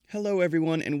Hello,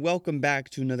 everyone, and welcome back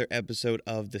to another episode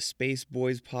of the Space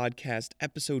Boys Podcast,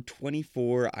 episode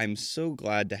 24. I'm so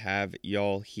glad to have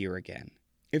y'all here again.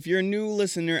 If you're a new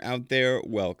listener out there,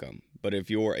 welcome. But if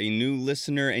you're a new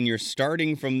listener and you're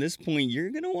starting from this point, you're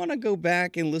going to want to go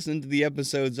back and listen to the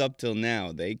episodes up till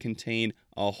now. They contain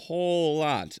a whole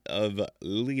lot of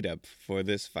lead up for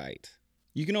this fight.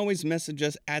 You can always message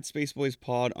us at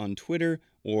SpaceboysPod on Twitter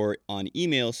or on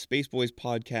email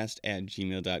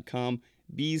spaceboyspodcast@gmail.com.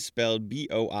 Bees spelled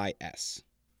B-O-I-S.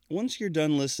 Once you're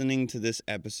done listening to this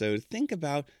episode, think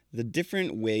about the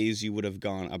different ways you would have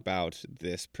gone about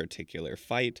this particular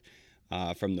fight.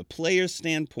 From the player's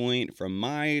standpoint, from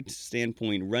my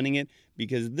standpoint running it,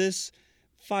 because this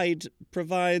fight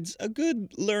provides a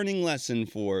good learning lesson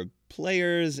for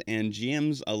players and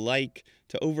GMs alike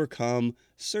to overcome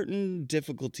certain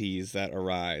difficulties that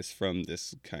arise from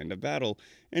this kind of battle.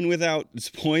 And without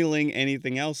spoiling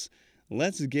anything else,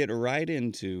 let's get right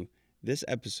into this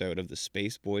episode of the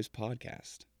Space Boys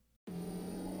Podcast.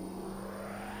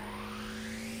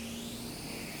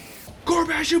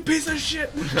 Gorbash, you piece of shit!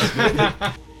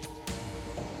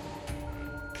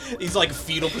 He's like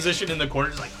fetal position in the corner,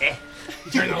 just like,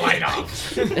 turn the light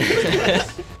off.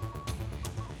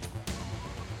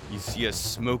 You see a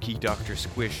smoky Dr.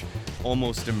 Squish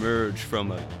almost emerge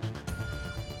from a...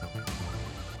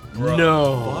 Bro,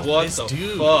 No. what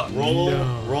the fuck?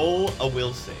 Roll a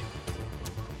will save.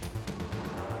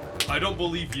 I don't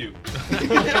believe you.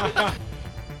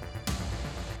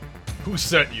 Who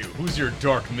sent you? Who's your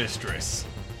dark mistress?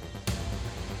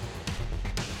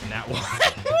 And that one.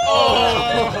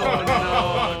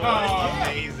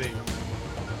 Amazing.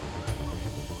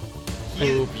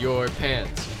 Poop your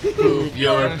pants. Poop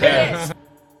your pants.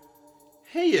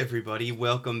 Hey everybody,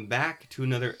 welcome back to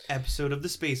another episode of the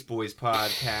Space Boys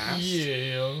Podcast.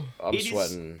 Yeah. I'm It is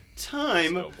sweating.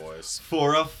 Time Go, boys.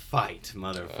 for a fight,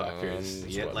 motherfuckers.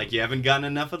 sweating. Like you haven't gotten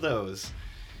enough of those.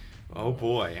 Oh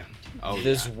boy. Oh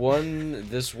This yeah.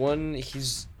 one,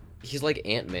 he's like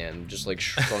Ant-Man, just like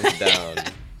shrunk down.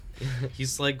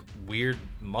 He's like weird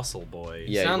muscle boy.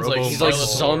 Yeah, Sounds like he's like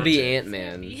Skeletor. zombie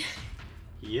Ant-Man.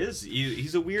 He is.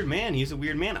 He's a weird man. He's a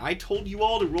weird man. I told you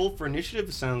all to roll for initiative.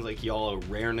 It sounds like y'all are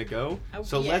raring to go. Oh,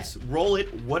 So yeah. let's roll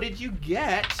it. What did you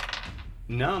get?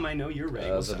 Num, I know you're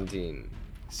ready. What's up? 17.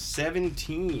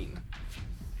 17.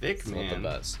 Thick It's man. not the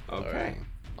best. Okay. Alright.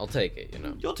 I'll take it, you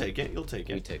know. You'll take it. You'll take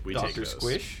it. We take Dr. those.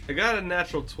 Squish. I got a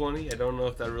natural 20. I don't know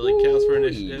if that really counts for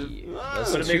initiative. Ooh, Ah,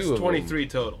 That's But it makes two of 23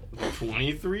 total.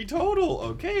 23 total.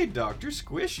 Okay, Dr.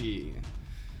 Squishy.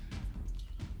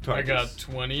 I got Tarkus.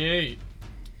 28.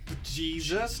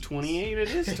 Jesus, 28 it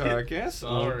is, Tarkus.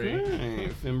 Sorry. Okay.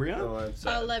 Fimbria? Oh, I'm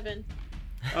sorry. 11.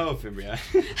 Oh, Fimbria.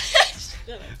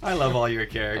 I love all your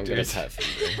them. I'm gonna characters. pet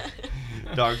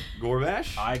Finger. Dog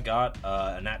Gorbash? I got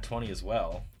a nat 20 as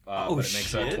well. Oh, but it makes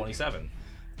shit. 27.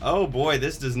 Oh boy,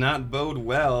 this does not bode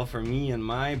well for me and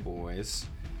my boys.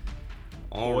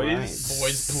 All right.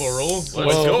 Boys plural. Let's Whoa.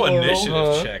 go Plural, initiative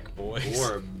huh? check, boys.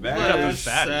 Gorbash.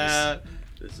 Fatties.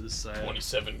 This is sad.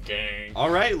 27 gang.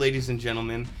 All right, ladies and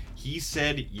gentlemen. He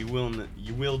said, "You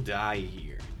will die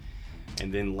here,"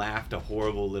 and then laughed a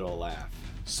horrible little laugh.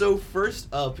 So first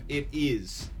up, it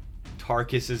is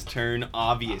Tarkus's turn.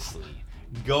 Obviously,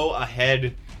 go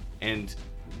ahead and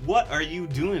what are you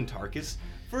doing, Tarkus?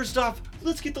 First off,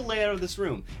 let's get the layout of this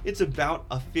room. It's about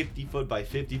a 50-foot by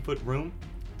 50-foot room.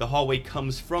 The hallway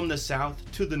comes from the south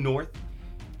to the north.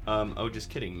 Oh,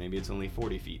 just kidding. Maybe it's only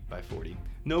 40 feet by 40.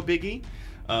 No biggie.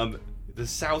 The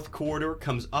south corridor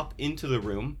comes up into the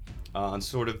room on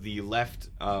sort of the left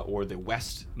or the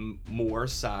west more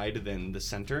side than the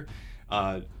center.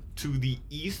 To the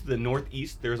east, the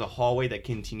northeast, there's a hallway that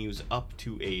continues up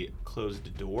to a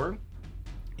closed door.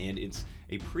 And it's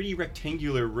a pretty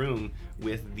rectangular room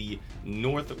with the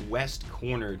northwest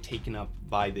corner taken up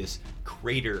by this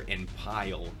crater and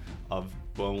pile of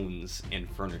bones and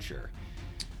furniture.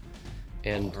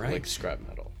 And Alright. like scrap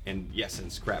metal. And yes, and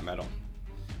scrap metal.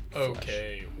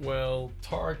 Okay, well,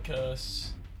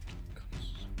 Tarkus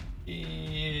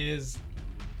is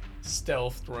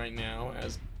stealthed right now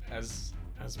as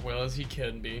well as he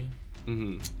can be.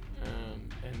 Mm-hmm.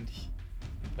 And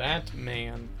that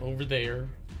man over there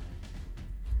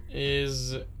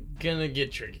is gonna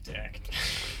get trick attacked.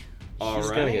 All He's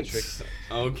right. gonna get trick attacked.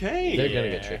 Okay. They're gonna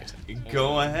get Yeah. trick attacked.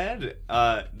 Go ahead.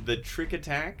 The trick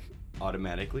attack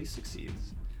automatically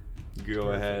succeeds.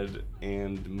 Go ahead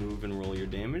and move and roll your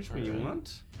damage when you Alright.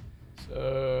 want.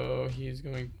 So he's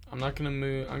going. I'm not gonna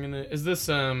move. I'm gonna. Is this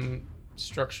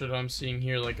structure that I'm seeing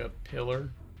here like a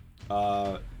pillar?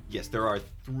 Yes, there are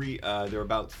three. There are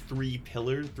about three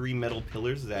metal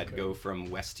pillars that Okay. go from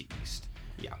west to east.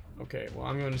 Yeah. Okay, well,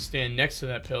 I'm going to stand next to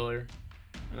that pillar,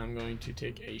 and I'm going to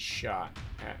take a shot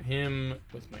at him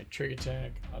with my trig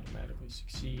attack. Automatically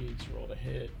succeeds. Roll to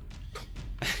hit.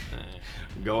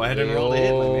 Go ahead and roll to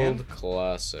hit, my man. Old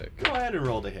classic. Go ahead and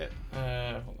roll to hit. Hold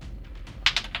on.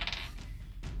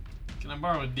 Can I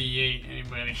borrow a D8,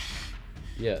 anybody?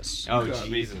 Yes. Oh, got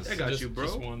me. Jesus. I got just, you, bro.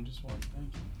 Just one.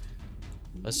 Thank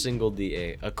you. A single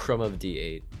D8. A crumb of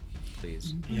D8,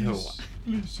 please. Ew.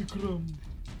 Please, a crumb.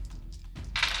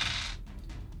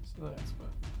 So that's what?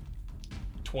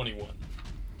 21.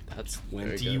 That's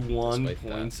very good, 21 despite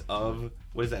that. points of,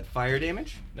 what is that, fire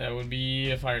damage? That would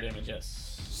be a fire damage,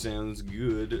 yes. Sounds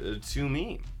good to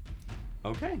me.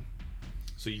 Okay.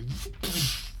 So you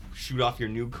shoot off your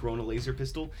new Corona laser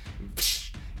pistol.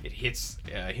 It hits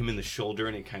him in the shoulder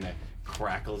and it kind of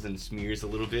crackles and smears a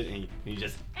little bit, and he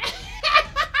just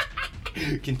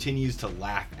continues to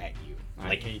laugh at you.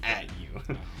 Like, hate at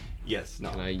you. Yes, no.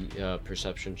 Can I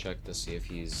perception check to see if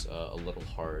he's a little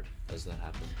hard as that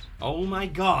happens? Oh my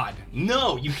god.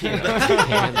 No, you can't.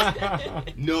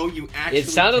 No, you actually It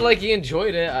sounded can't. like he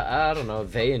enjoyed it. I don't know.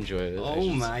 They enjoyed it. I Oh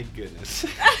should my goodness.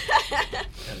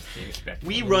 That's disrespectful.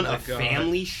 We run a my God.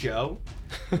 family show.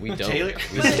 say. We don't.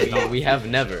 Taylor- we have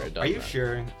never done Are you that.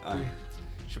 sure?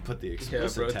 Should put the Yeah,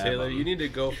 explicit bro, tab Taylor, on. you need to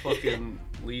go fucking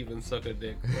leave and suck a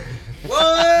dick, bro.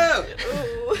 Whoa!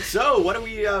 Ooh. So what are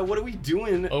we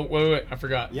doing? Oh, wait, I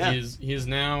forgot. Yeah. He is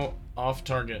now off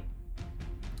target.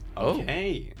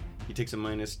 Okay. He takes a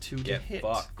 -2 to Get hit.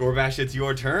 fucked. Gorbash, it's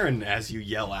your turn as you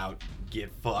yell out, "Get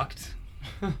fucked."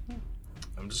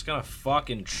 I'm just gonna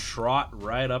fucking trot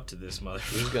right up to this motherfucker.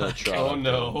 Who's gonna try? Oh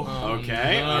no.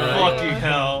 Okay, no. alright. Fucking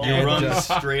hell. You And, run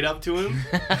straight up to him.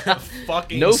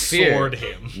 fucking No fear. sword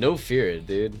him. No fear,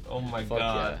 dude. Oh my Fuck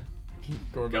god.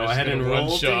 Gorbash Go ahead is and gonna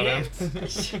roll to one-shot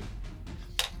hit. him.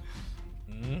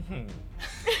 Mm-hmm.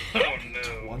 Oh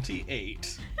no.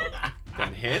 28.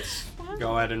 That hits.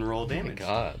 Go ahead and roll Oh my damage.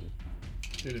 god.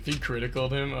 Dude, if he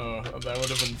criticaled him, oh, that would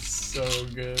have been so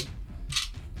good.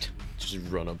 Just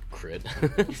run up crit.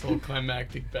 This whole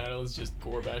climactic battle is just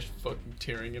Gorbash fucking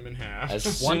tearing him in half. As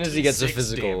soon as he gets a 26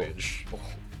 physical. damage.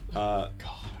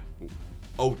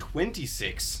 Oh,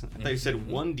 26. I thought you said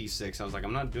 1d6. I was like,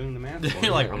 I'm not doing the math.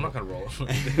 You're like, I'm not gonna roll.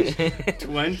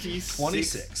 26.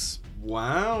 26.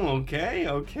 Wow, okay.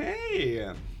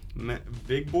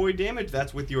 Big boy damage.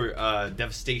 That's with your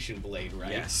devastation blade,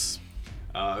 right? Yes.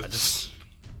 I just.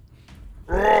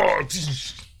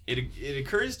 It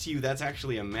occurs to you that's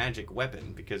actually a magic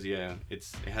weapon because it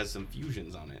has some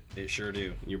fusions on it. They sure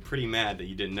do. You're pretty mad that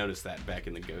you didn't notice that back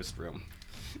in the ghost room.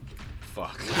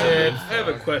 Fuck. I have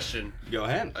a question. Go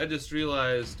ahead. I just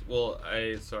realized. Well,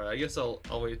 I guess I'll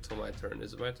wait till my turn.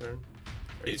 Is it my turn?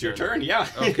 Or It's your turn, yeah.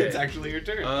 Okay. It's actually your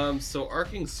turn. So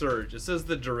Arcing Surge. It says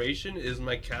the duration is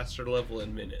my caster level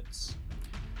in minutes.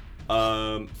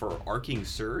 For Arcing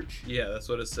Surge? Yeah, that's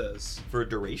what it says. For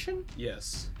duration?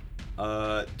 Yes.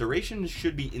 Duration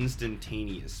should be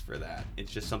instantaneous for that.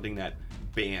 It's just something that,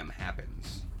 bam,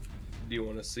 happens. Do you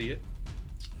want to see it?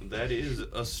 That is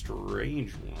a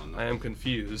strange one. I am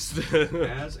confused.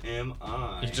 As am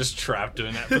I. You just trapped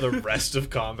doing that for the rest of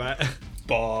combat.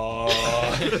 Bah.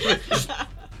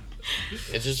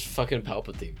 It's just fucking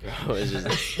Palpatine, bro. It's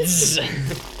just.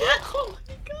 Oh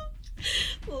my god.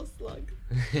 Little slug.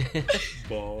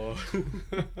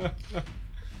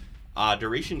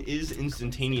 Duration is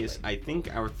instantaneous. I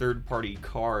think our third-party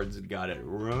cards got it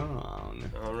wrong.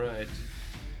 All right.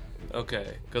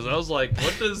 Okay, because I was like,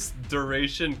 what does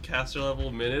duration caster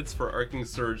level minutes for Arcing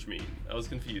Surge mean? I was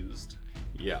confused.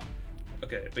 Yeah.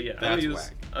 Okay, but yeah,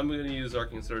 That's I'm gonna use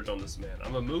Arcing Surge on this man.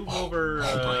 I'm gonna move over.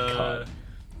 oh my God.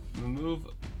 I'm gonna move.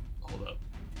 Hold up.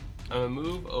 I'm gonna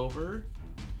move over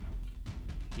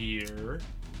here,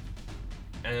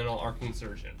 and then I'll Arcing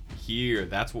Surge him. Here,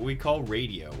 that's what we call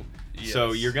radio.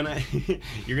 So Yes.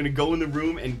 you're gonna go in the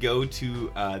room and go to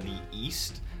the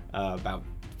east, about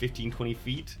 15-20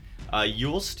 feet.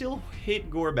 You'll still hit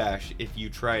Gorbash if you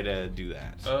try to do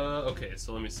that. Okay,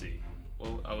 so let me see.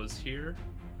 Well, I was here.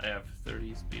 I have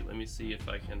 30 speed. Let me see if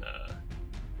I can.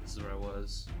 This is where I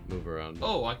was. Move around.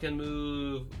 Oh, I can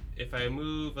move. If I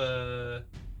move,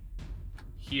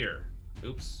 here.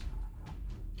 Oops.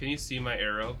 Can you see my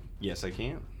arrow? Yes, I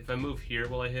can. If I move here,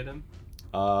 will I hit him?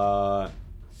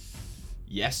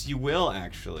 Yes, you will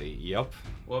actually. Yep.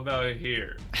 What about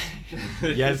here?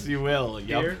 Yes, you will.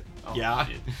 Yep. Here? Oh, Yeah.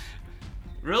 shit.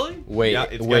 Really? Wait, Yeah,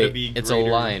 it's gotta wait. be It's a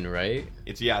greater. line, right?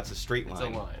 It's a straight It's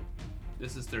line. a line.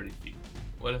 This is 30 feet.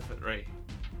 What if it right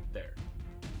there?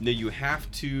 No, you have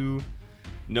to.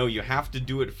 No, you have to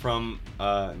do it from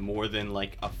more than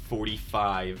like a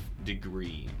 45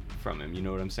 degree from him. You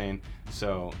know what I'm saying?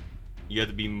 So You have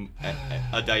to be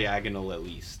a diagonal at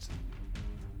least.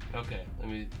 Okay, let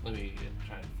me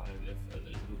try and find if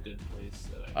there's a good place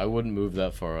that I wouldn't move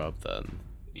that far up then.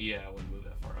 Yeah, I wouldn't move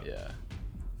that far up. Yeah.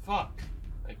 Fuck.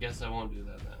 I guess I won't do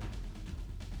that then.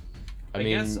 I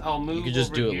mean, guess I'll move you could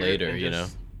just over do it here later, and you know?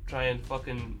 just Try and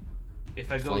fucking.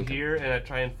 If I go Flank him. here and I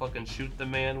try and fucking shoot the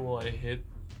man while I hit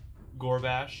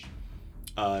Gorbash.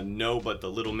 No, but the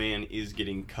little man is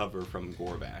getting cover from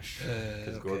Gorbash.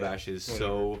 Because okay. Gorbash is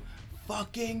so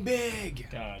fucking big.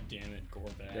 God damn it,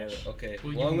 Gorbash. Damn it, okay.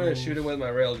 Will Well, I'm you gonna move? shoot him with my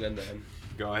railgun then.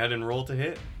 Go ahead and roll to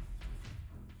hit.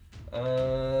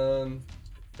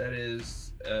 That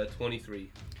is 23.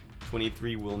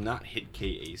 23 will not hit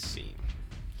KAC.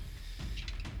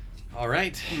 All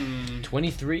right.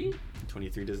 23?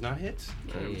 23 does not hit.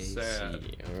 I'm sad.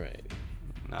 Alright.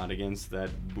 Not against that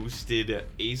boosted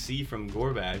AC from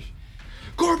Gorbash.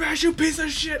 Gorbash, you piece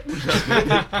of shit!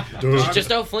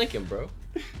 Just outflank him, bro.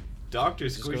 Dr.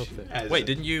 Just go Squish up there. has Wait,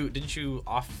 didn't you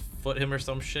off foot him or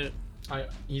some shit?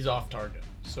 He's off target,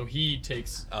 so he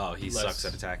takes. Oh, he Less- sucks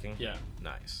at attacking. Yeah.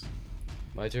 Nice.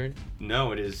 My turn?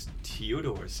 No, it is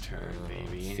Theodore's turn,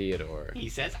 baby. Theodore. He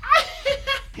says,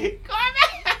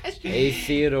 Hey,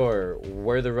 Theodore,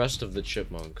 where are the rest of the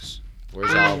chipmunks?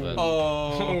 Where's Alvin?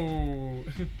 Oh.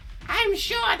 I'm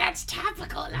sure that's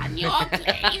topical on your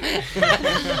plane.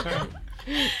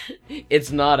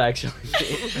 It's not actually.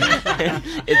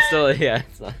 It's still, yeah,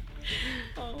 it's not.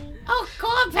 Oh,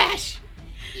 Gorbash,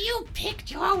 you picked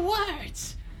your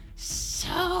words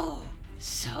so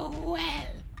well.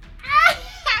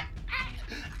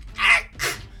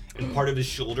 and part of his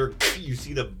shoulder, you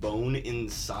see the bone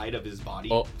inside of his body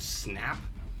Oh. snap,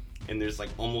 and there's like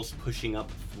almost pushing up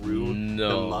through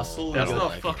No. the muscle. That's and not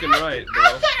like, fucking right,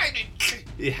 bro.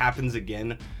 It happens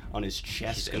again on his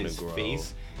chest He's and gonna his grow.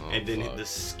 face, Oh, and then fuck. the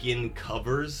skin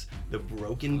covers the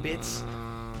broken bits,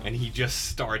 and he just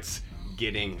starts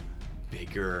getting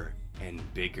bigger and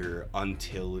bigger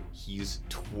until he's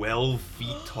 12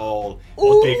 feet tall,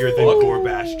 bigger than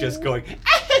Gorbash, just going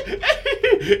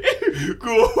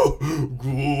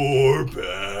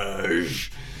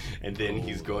Gorbash, and then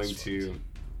he's going to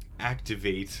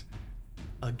activate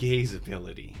a gaze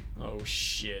ability. Oh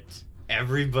shit.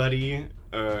 Everybody,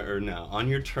 or no, on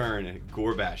your turn,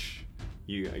 Gorbash,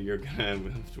 you're gonna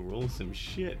have to roll some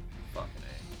shit. Fucking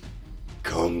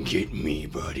Come get me,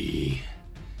 buddy.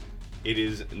 It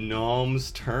is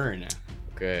Nom's turn.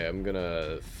 Okay, I'm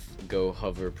gonna go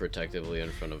hover protectively in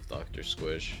front of Dr.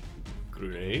 Squish.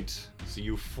 Great. So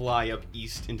you fly up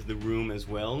east into the room as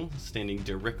well, standing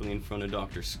directly in front of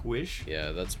Dr. Squish.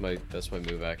 Yeah, that's my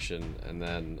move action, and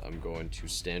then I'm going to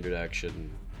standard action,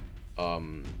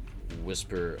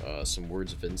 whisper some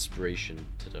words of inspiration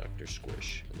to Dr.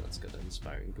 Squish, and that's gonna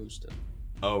inspiring boost him.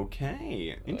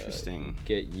 Okay, interesting.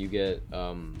 You get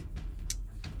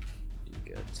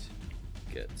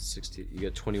 60. You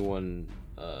get 21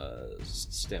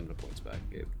 stamina points back,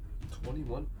 Gabe.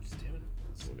 21 stamina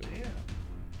points. Damn.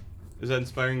 Is that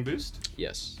inspiring boost?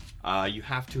 Yes. You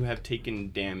have to have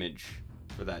taken damage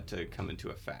for that to come into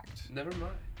effect. Never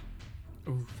mind.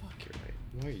 Oh fuck, you're right.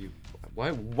 Why are you?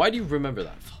 Why do you remember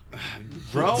that?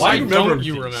 Bro, Why I've don't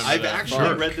you remember I've that? actually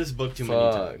Fuck. read this book too many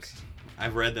Fuck. times.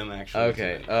 I've read them actually.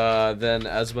 Okay. too many. Then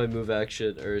as my move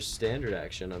action or standard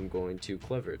action, I'm going to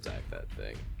clever attack that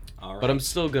thing. All right. But I'm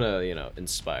still gonna,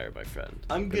 inspire my friend.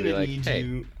 I'm be gonna like, need hey,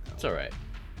 you. It's all right.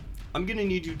 I'm gonna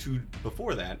need you to.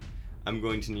 Before that, I'm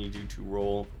going to need you to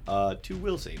roll 2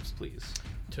 will saves, please.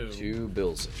 2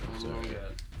 bills. Oh my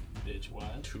god. Bitch,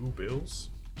 what? 2 bills?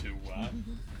 2 what?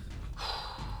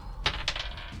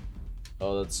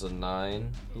 Oh, that's a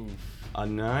 9, A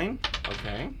 9.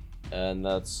 Okay. and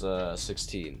that's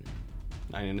 16.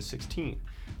 9 and a 16.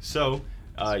 So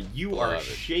you are Love it.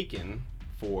 shaken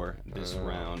for this Oh.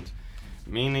 round,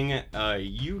 meaning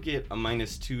you get a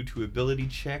 -2 to ability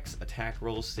checks, attack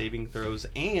rolls, saving throws,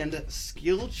 and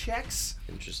skill checks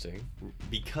Interesting.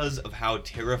 because of how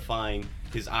terrifying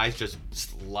his eyes just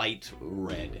light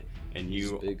red. And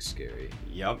He's you, big, scary.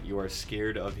 yep, you are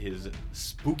scared of his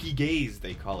spooky gaze,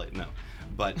 they call it. No,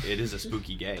 but it is a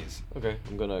spooky gaze. Okay,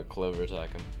 I'm gonna clever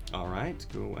attack him. All right,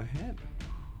 go ahead.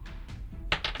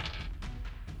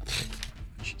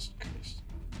 Jesus Christ.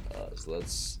 So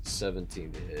that's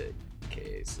 17 to hit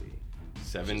KAC.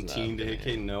 17 to hit. bad.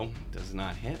 Okay, no, does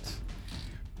not hit.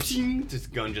 Ping! This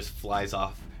gun just flies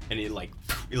off, and it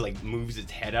moves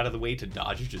its head out of the way to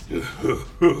dodge. It just.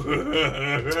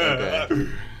 Okay.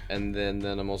 And then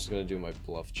I'm also gonna do my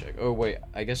bluff check. Oh wait,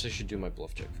 I guess I should do my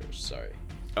bluff check first. Sorry.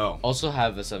 Oh. Also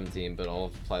have a 17, but I'll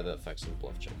apply the effects of the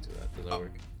bluff check to that. Does that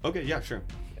work? Okay. Yeah. Sure.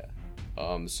 Yeah.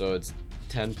 So it's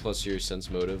 10 plus your sense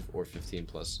motive, or 15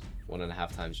 plus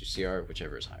 1.5 times your CR,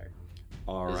 whichever is higher.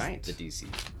 All is right. The DC.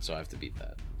 So I have to beat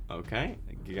that. Okay.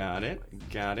 Got it.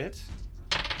 Got it.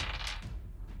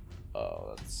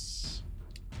 Oh,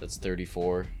 that's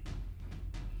 34.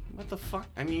 What the fuck?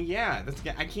 I mean, yeah.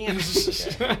 I can't.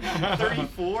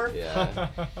 34. Yeah.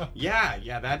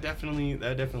 Yeah. That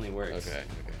definitely works. Okay.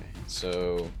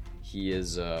 So he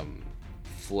is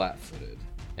flat-footed,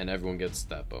 and everyone gets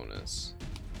that bonus,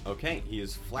 Okay. He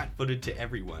is flat-footed to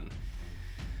everyone.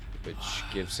 which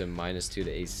gives him -2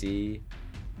 to AC,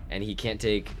 and he can't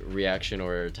take reaction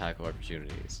or attack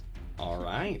opportunities. All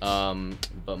right.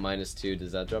 But -2,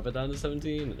 does that drop it down to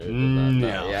 17? Or does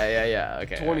No. that- Yeah.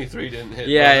 Okay. 23 didn't hit.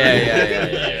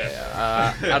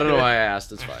 Yeah. I don't know why I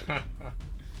asked. It's fine. But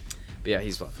yeah,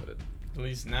 he's flat-footed. At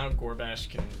least now Gorbash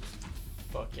can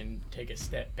fucking take a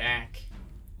step back,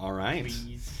 All right.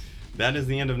 please. That is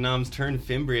the end of Nam's turn.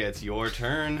 Fimbria, it's your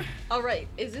turn. All right.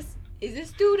 Is this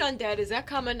dude undead? Is that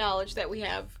common knowledge that we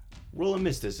have? Roll a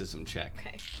mysticism check.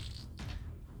 Okay.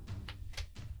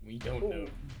 We don't know.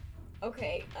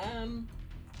 Okay.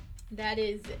 That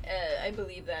is, I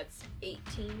believe that's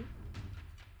 18.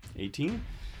 18.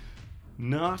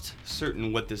 Not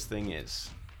certain what this thing is.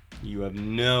 You have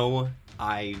no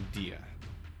idea.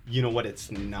 You know what it's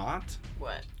not?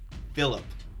 What? Philip.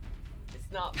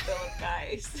 It's not Philip,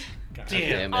 guys. God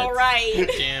Damn it. All right.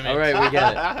 Damn it. All right, we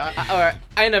get it. All right,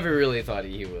 I never really thought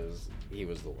he was the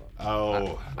one.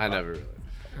 Oh. I never really.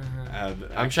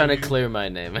 I'm trying to clear my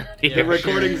name. The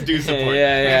recordings do support.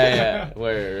 Yeah.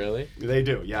 Where really? They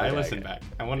do. Yeah, I Okay, listened okay. back.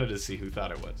 I wanted to see who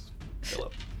thought it was.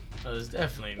 Philip. Oh, it's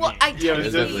definitely Well, me. I Yeah, It's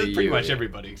it's definitely pretty you, much yeah.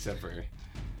 everybody except for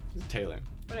Taylor.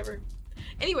 Whatever.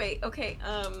 Anyway, okay.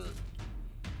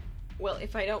 Well,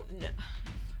 if I don't know,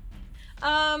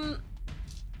 I'm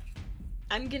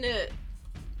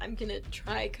gonna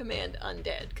try command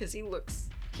undead because he looks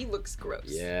gross.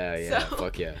 Yeah. So,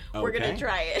 Fuck yeah. We're gonna Okay.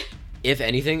 try it. If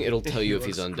anything, it'll tell you if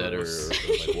looks he's undead gross.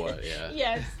 or like what. Yeah.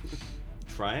 Yes.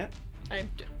 Try it.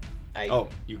 I Oh,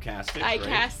 you cast it. I Great.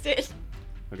 cast it.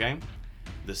 Okay.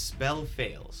 The spell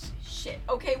fails. Shit.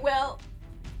 Okay. Well,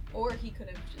 or he could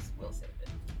have just will saved it.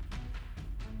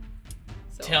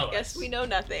 So Tell I guess us. we know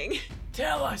nothing.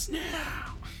 Tell us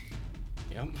now.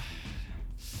 Yep.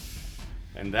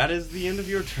 And that is the end of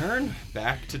your turn.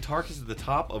 Back to Tarkus at the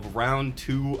top of round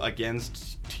 2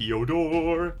 against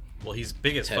Theodore. Well, he's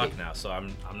big as Teddy. fuck now, so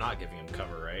I'm not giving him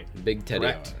cover, right? Big Teddy.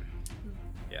 Correct.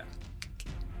 Yeah.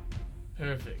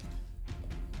 Perfect.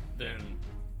 Then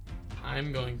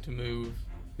I'm going to move.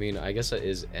 I mean, I guess that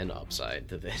is an upside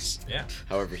to this. Yeah.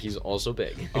 However, he's also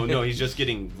big. Oh no, he's just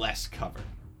getting less cover.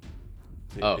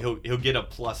 Oh. He'll get a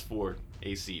 +4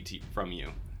 AC from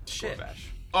you. Shit. Gorbash.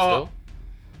 Still?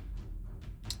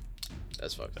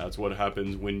 That's fucked. That's what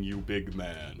happens when you big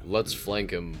man. Let's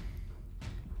flank him.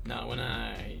 Now, when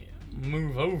I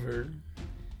move over,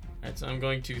 right, so I'm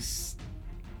going to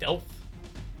stealth.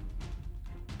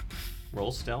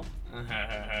 Roll stealth.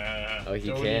 Oh, he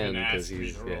Don't can, even ask 'cause me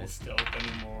he's- to roll yeah. stealth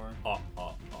anymore.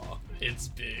 It's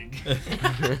big.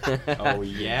 Oh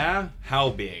yeah? How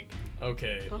big?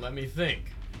 Okay, let me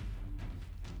think.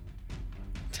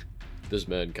 This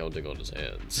man counting on his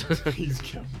hands. He's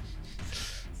counting.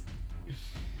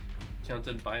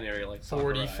 Counted binary like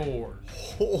Sakurai. 44.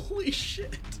 Holy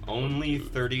shit. Only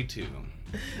 32.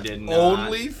 Did not.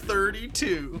 Only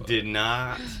 32. Did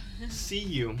not see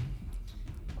you.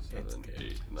 7,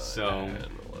 8, 9, So- 10, 11,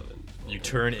 12, You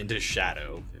turn into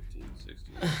shadow. 15,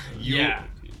 16, You, Yeah.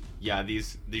 17. Yeah,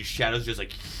 these shadows just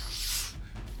like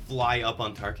fly up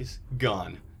on Tarkus.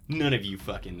 Gone. None of you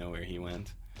fucking know where he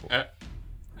went.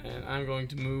 And I'm going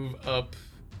to move up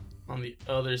on the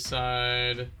other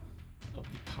side of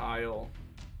the pile.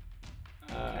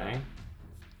 Okay.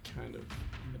 Kind of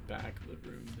in the back of the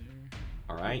room there.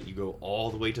 All right, you go all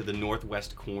the way to the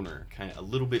northwest corner, kind of a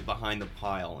little bit behind the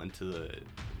pile, and to the.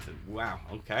 Wow.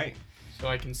 Okay. So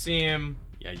I can see him,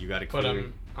 Yeah, you got to but clear.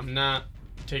 I'm not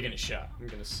taking a shot. I'm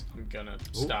gonna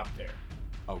stop there.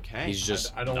 Okay. He's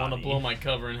just. I don't want to Donnie. blow my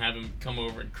cover and have him come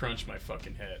over and crunch my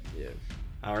fucking head. Yeah.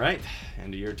 All right,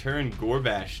 end of your turn,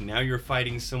 Gorbash. Now you're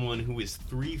fighting someone who is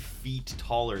 3 feet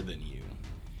taller than you.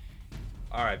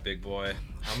 All right, big boy.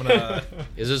 I'm gonna.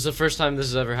 Is this the first time this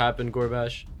has ever happened,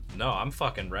 Gorbash? No, I'm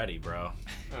fucking ready, bro.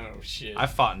 Oh shit.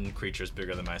 I've fought in creatures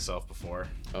bigger than myself before.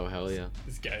 Oh, hell yeah.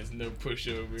 This guy's no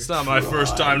pushover. It's not my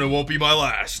first time, and it won't be my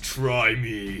last. Try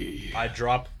me. I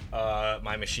drop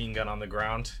my machine gun on the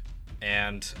ground,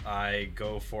 and I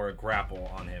go for a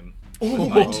grapple on him. With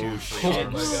my 2 free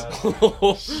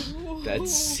arms.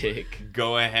 That's sick.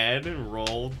 Go ahead and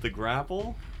roll the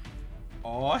grapple.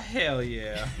 Oh hell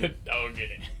yeah! Oh, get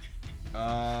it.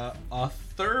 A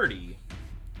 30.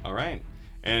 All right.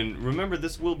 And remember,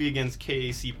 this will be against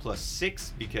KAC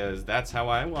 +6 because that's how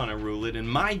I want to rule it in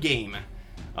my game.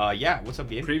 Yeah, what's up,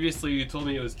 Gabe? Previously, you told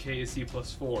me it was KAC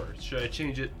 +4. Should I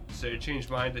change it? Should I change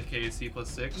mine to KAC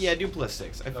 +6? Yeah, do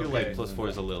 +6. I feel like Okay. +4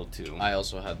 is a little too. I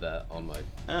also had that on my.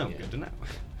 Oh, yeah. good to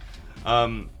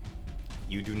know.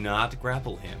 You do not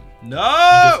grapple him.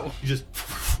 No! He just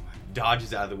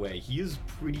dodges out of the way. He is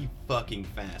pretty fucking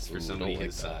fast for Ooh, somebody don't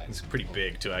his like that. size. He's pretty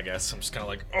big too, I guess. I'm just kind of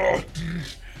like, oh,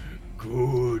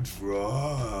 Good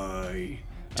try.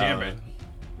 damn it.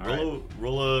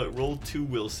 Roll 2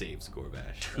 will saves,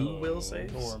 Gorbash. 2 will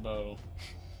saves. Gorbo.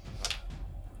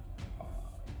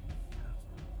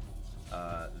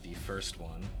 The first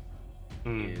one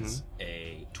Mhm. is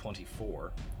a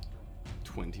 24,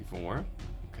 24.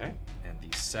 Okay. and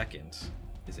the second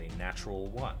is a natural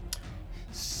 1.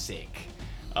 Sick.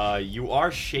 You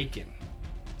are shaken.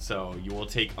 So you will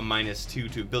take a -2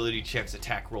 to ability checks,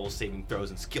 attack rolls, saving throws,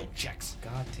 and skill checks.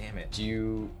 God damn it. Do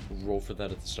you roll for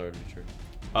that at the start of your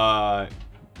turn?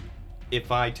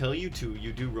 If I tell you to,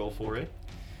 you do roll for it.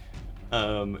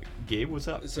 Gabe, what's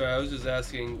up? So I was just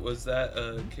asking, was that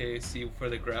a KAC for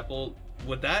the grapple?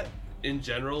 Would that, in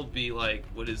general, be like,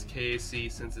 what is KAC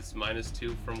since it's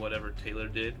 -2 from whatever Taylor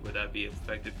did? Would that be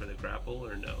affected for the grapple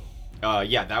or no?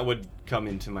 Yeah, that would come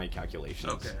into my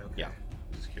calculations. Okay. Yeah.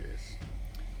 Just curious.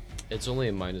 It's only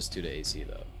a -2 to AC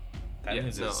though. That Yeah,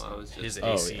 means no, his, I was just- his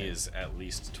Oh, AC yeah. is at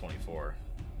least 24.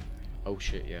 Oh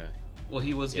shit, yeah. Well,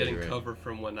 he was Yeah, getting you're right. cover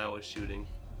from when I was shooting.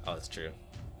 Oh, that's true.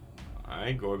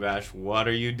 Alright, Gorbash, what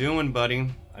are you doing, buddy?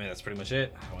 I mean, that's pretty much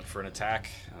it. I went for an attack.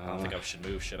 I don't think I should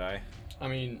move, should I? I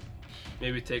mean,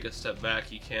 Maybe take a step back.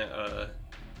 You can't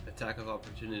attack of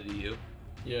opportunity you.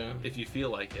 yeah. If you feel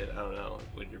like it, I don't know.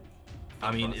 What your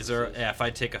I mean, is there? process Yeah, if I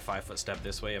take a 5-foot step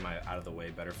this way, am I out of the way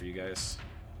better for you guys?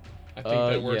 I think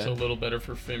that works yeah. a little better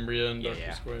for Fimbria and Dr.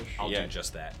 Yeah. Squish. I'll Yeah. do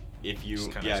just that. If you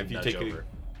Just kinda if you nudge take over.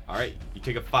 all right, you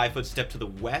take a 5-foot step to the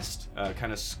west,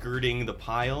 kind of skirting the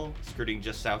pile, skirting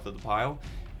just south of the pile,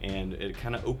 and it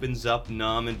kind of opens up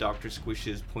Nom and Dr.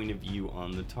 Squish's point of view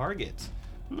on the target.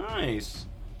 Nice.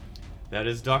 That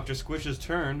is Dr. Squish's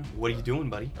turn. What are you doing,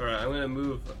 buddy? All right, I'm gonna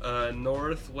move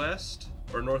northwest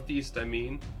or northeast. I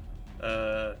mean,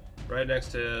 right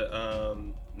next to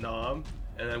Nom,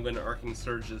 and I'm gonna arcing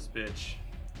surge this bitch.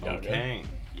 Okay.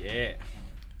 Yeah.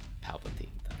 Palpatine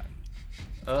time.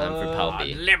 Time for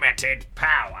Palpy. Unlimited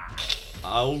power.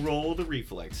 I'll roll the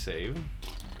reflex save.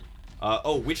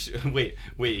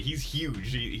 Wait, he's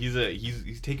huge.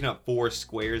 He's taking up 4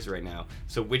 squares right now.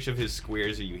 So which of his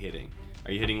squares are you hitting?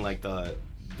 Are you hitting like the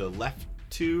left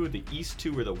 2, the east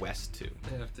 2, or the west 2?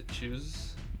 I have to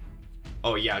choose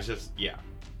Oh yeah, it's just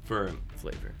for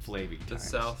Flavor. Flavy the times.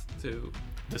 south two.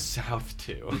 The south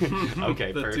 2.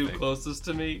 Okay, the perfect. two closest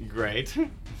to me. Great.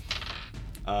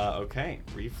 Okay,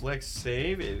 reflex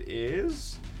save. It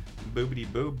is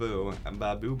boobity boo boo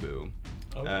ba boo boo.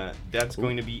 Oh. That's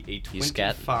going to be a You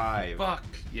scat. 25. Fuck.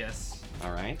 Yes.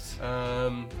 All right.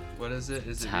 What is it?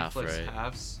 Is It's it half, reflex right?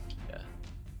 halves? Yeah.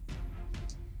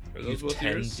 Are You those have both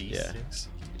 10 yours? D6.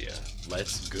 Yeah.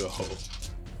 Let's go.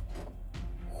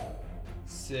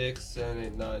 6, 7,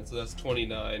 8, 9. So that's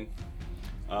 29.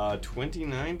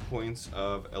 29 points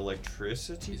of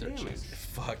electricity These are damage. cheap.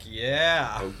 Fuck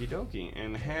yeah. Okie dokie.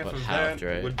 And half But of halved, that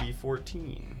right? would be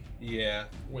 14. Yeah.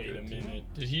 Wait a minute.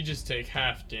 Did he just take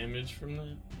half damage from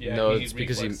that? Yeah. No, he it's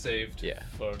because he- reflex saved. Yeah.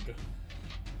 Fuck.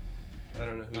 I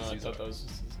don't know who's I these thought are. that was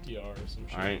just his DR or some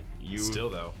shit. All right. You Still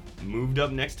though. moved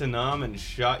up next to Nom and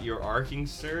shot your arcing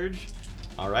surge.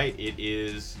 All right. It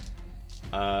is.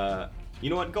 You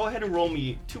know what? Go ahead and roll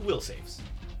me 2 will saves.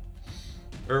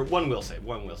 Or 1 will save.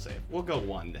 1 will save. We'll go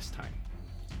 1 this time.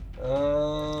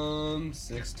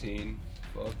 16.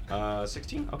 Fuck.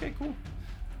 16? Okay, cool.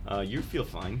 You feel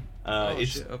fine. Oh,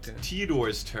 It's shit, okay.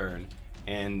 Theodore's turn,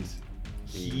 and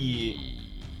he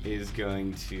is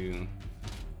going to.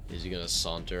 Is he gonna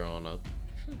saunter on up?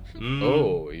 Mm,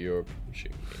 Oh, you're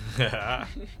pushing me.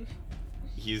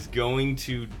 He's going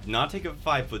to not take a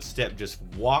 5-foot step, just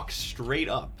walk straight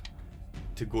up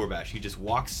to Gorbash. He just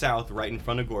walks south right in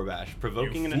front of Gorbash,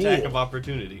 provoking an attack fool. of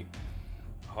opportunity.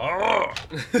 Oh.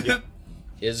 Yeah.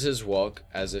 Is his walk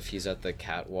as if he's at the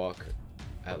catwalk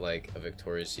at like a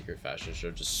Victoria's Secret fashion show,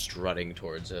 just strutting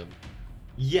towards him?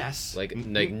 Yes. Like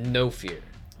M- no fear.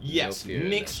 Yes, No fear in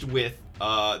mixed that. with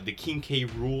the King K.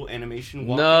 Rool animation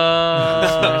walk.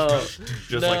 No. Just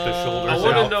like the No. shoulders I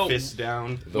wanna out, know- fists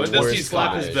down. The When does he worst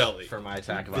slap his guy. belly? For my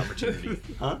attack of opportunity.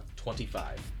 Huh?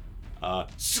 25.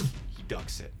 He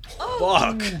ducks it.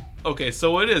 Fuck. Okay,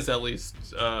 so it is at least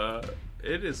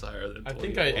it is higher than 20. I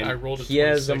think And I rolled a 26 he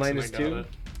has a and I -2?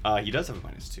 got it. He does have a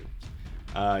 -2.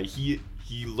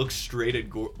 He looks straight at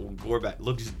Gorbash,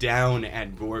 looks down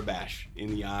at Gorbash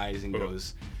in the eyes and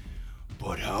goes,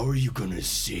 "But how are you gonna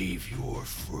save your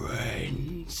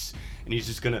friends?" And he's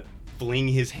just gonna fling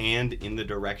his hand in the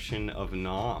direction of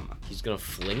Nom. He's gonna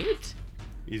fling it?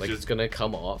 He's Like just it's gonna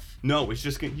come off? no, he's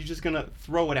just gonna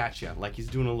throw it at you like he's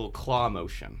doing a little claw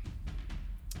motion.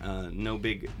 No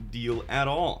big deal at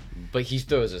all. But he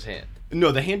throws his hand.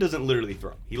 No, the hand doesn't literally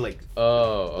throw. He Oh,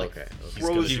 like okay.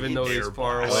 throws Even it though in he's there.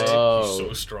 far away. Oh, He's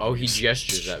so strong. Oh, he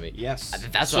gestures at me. Yes.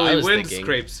 That's So what I he was wind thinking.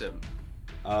 scrapes him.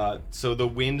 So the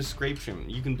wind scrapes him.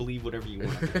 You can believe whatever you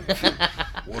want.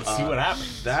 We'll see what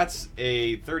happens. That's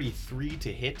a 33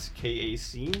 to hit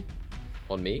KAC.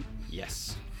 On me?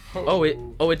 Yes. Oh,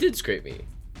 it did scrape me.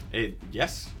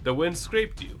 Yes. The wind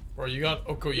scraped you. Bro, you got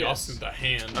Okuyasu Yes. the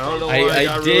hand. I don't know why I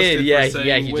got did. roasted Yeah, for saying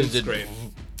yeah. He wind just did. scrape.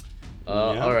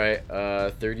 Yeah. All right.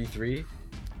 33.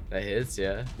 That hits.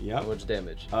 Yeah. Yep. How much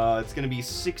damage? It's gonna be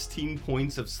 16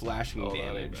 points of slashing Oh, that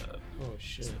ain't damage. bad. Oh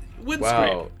shit. Wind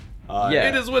Wow. Yeah.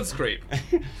 It is wind scrape.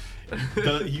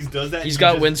 He does that. He's you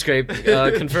got just- wind scrape.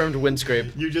 Confirmed wind scrape.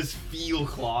 You just feel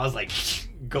claws like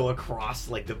go across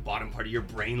like the bottom part of your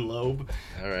brain lobe.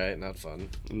 All right. Not fun.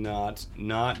 Not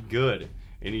good.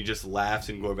 And he just laughs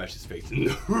in Gorbash's face.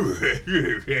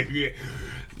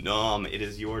 Nom, it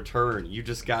is your turn. You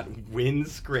just got wind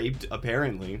scraped,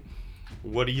 apparently.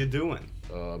 What are you doing?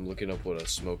 I'm looking up what a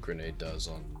smoke grenade does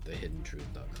on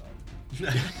thehiddentruth.com.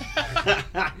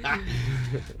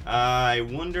 I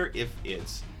wonder if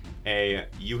it's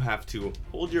you have to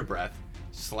hold your breath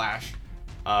 /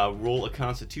 roll a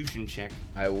constitution check.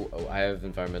 I have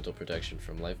environmental protection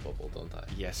from life bubble, don't I?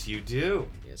 Yes, you do.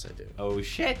 Yes, I do. Oh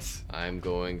shit. I'm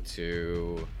going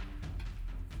to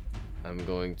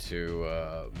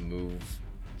move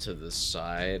to the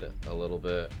side a little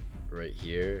bit right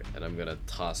here, and I'm gonna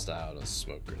toss out a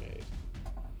smoke grenade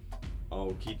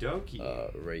Okie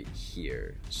dokie. right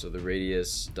here. So the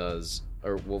radius does,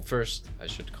 first I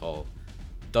should call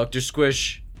Dr.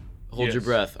 Squish. Hold your Yes.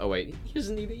 breath. Oh wait, he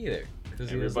doesn't need it either. 'cause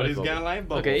he has Everybody's life got bubble. life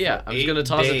bubble. Okay, yeah, for I'm just 8 gonna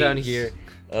toss it down days. here.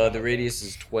 The radius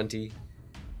is 20.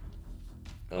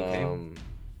 Okay.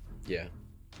 Yeah.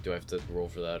 Do I have to roll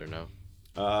for that or no?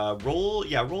 Roll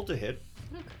to hit.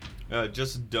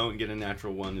 Just don't get a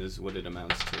natural 1 is what it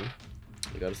amounts to.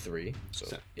 We got a 3, so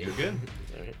So, 8. you're good.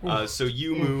 Alright. So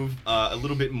you move a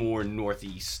little bit more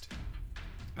northeast.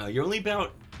 You're only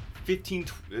about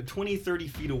 20, 30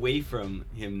 feet away from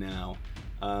him now.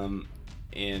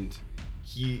 And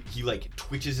he like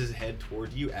twitches his head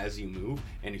toward you as you move,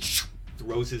 and he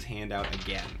throws his hand out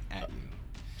again at you.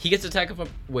 He gets attack of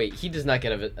wait. He does not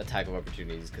get an attack of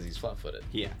opportunities because he's flat-footed.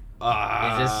 Yeah.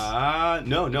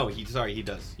 No. He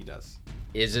does.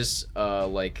 Is this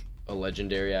like a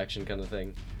legendary action kind of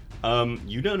thing?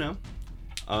 You don't know.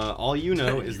 All you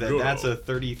know is that You that's know. a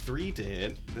 33 to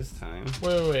hit this time.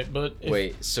 Wait, but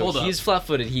Wait, so Hold up. he's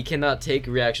flat-footed. He cannot take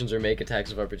reactions or make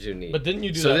attacks of opportunity. But didn't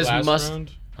you do So that this last must-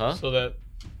 round? Huh? So that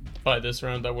by this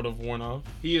round that would have worn off.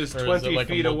 He is Or is 20 it like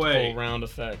feet a multiple away. round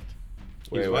effect?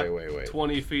 He's what? Wait.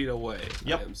 20 feet away.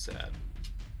 Yep. I am sad.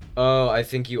 Oh, I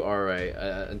think you are right.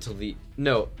 Until the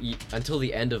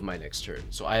end of my next turn.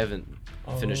 So I haven't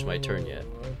finished my turn yet.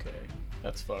 Oh, okay,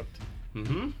 that's fucked.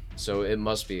 Mm-hmm. So it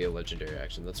must be a legendary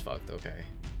action. That's fucked. Okay.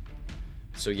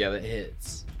 So yeah, that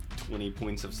hits. 20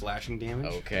 points of slashing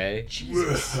damage. Okay.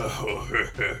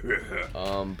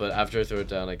 But after I throw it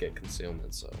down, I get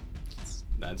concealment. So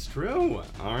That's true.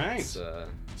 All right. it's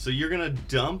So you're gonna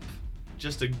dump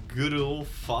just a good old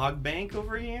fog bank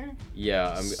over here?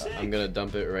 yeah. Sick. I'm gonna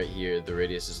dump it right here. The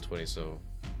radius is 20, so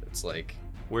it's like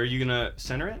Where are you gonna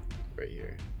center it? right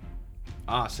here.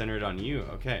 Center it on you.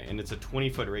 Okay, and it's a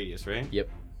 20-foot radius, right? Yep.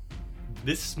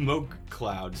 This smoke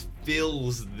cloud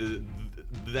fills the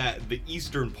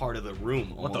eastern part of the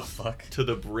room What the almost fuck? to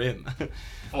the brim.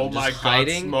 Oh just my god,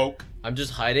 hiding. smoke. I'm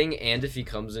just hiding, and if he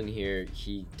comes in here,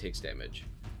 he takes damage.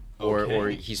 Or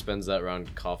Okay. he spends that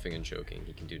round coughing and choking.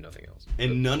 He can do nothing else.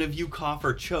 And none of you cough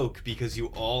or choke because you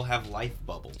all have life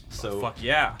bubble. So Fuck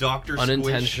yeah. Dr. Squish,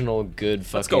 Unintentional good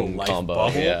Let's go, fucking life combo.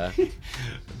 bubble. Yeah.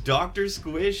 Dr.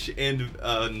 Squish and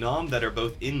Nom that are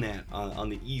both in that on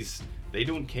the east, they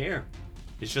don't care.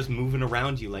 It's just moving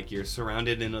around you like you're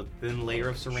surrounded in a thin layer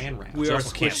of saran wrap. We You are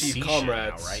also can't squishy see shit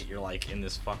comrades. now, right? You're like in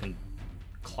this fucking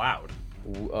cloud.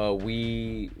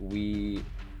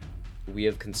 We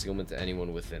have concealment to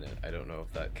anyone within it. I don't know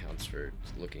if that counts for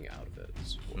looking out of it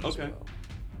as Okay.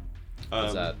 well.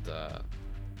 Is that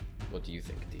what do you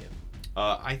think, DM?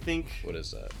 I think, What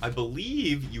is that? I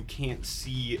believe you can't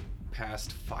see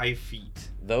past 5 feet.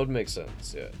 That would make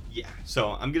sense, yeah. Yeah,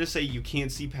 so I'm gonna say you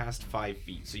can't see past 5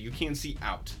 feet, so you can't see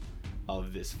out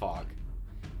of this fog.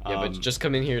 Yeah, but just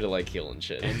come in here to like heal and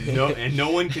shit. and no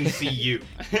one can see you.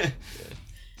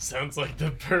 Sounds like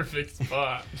the perfect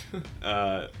spot.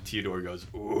 Theodore goes,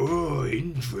 "Oh,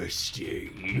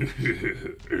 interesting."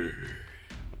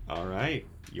 All right,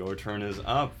 your turn is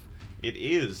up. It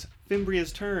is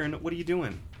Fimbria's turn. What are you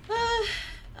doing?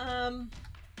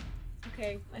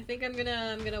 Okay, I think I'm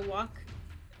gonna walk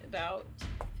about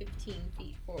 15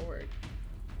 feet forward.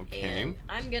 Okay. And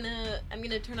I'm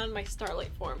gonna turn on my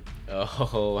starlight form.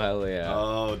 Oh, hell yeah.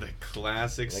 Oh, the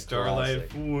classic The starlight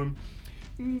classic. form.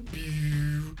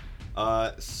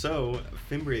 So,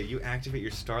 Fimbria, you activate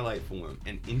your starlight form.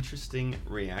 An interesting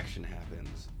reaction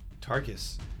happens.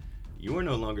 Tarkus, you are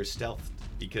no longer stealthed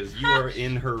because you are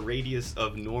in her radius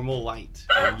of normal light.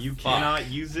 And you cannot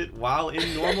use it while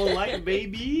in normal light,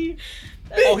 baby.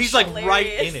 Oh, he's like Hilarious. right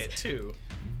in it too.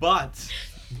 But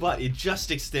it just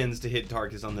extends to hit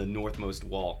Tarkus on the northmost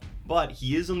wall. But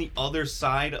he is on the other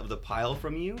side of the pile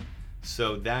from you,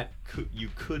 so that you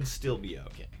could still be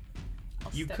okay.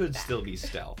 You step could back. still be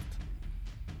stealthed.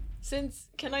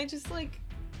 Can I just like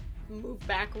move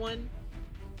back one?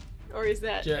 Or is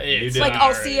that It's did. like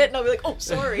I'll see it and I'll be like, oh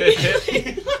sorry.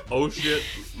 Oh shit,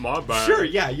 my bad. Sure,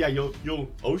 yeah, you'll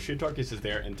oh shit, Tarkus is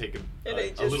there and take And I a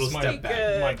just little take step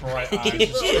back. My bright eyes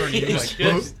just turn you like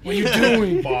this. What are you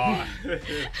doing, boy?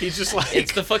 He's just like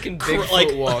It's the fucking Bigfoot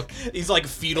like walk. He's like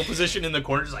fetal position in the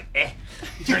corner, just like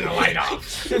turn the light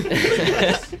off.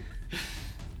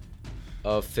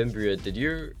 Fimbria,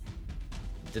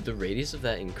 did the radius of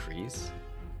that increase?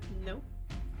 No.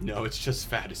 No, it's just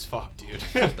fat as fuck, dude.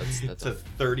 That's it's a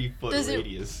 30-foot Does it-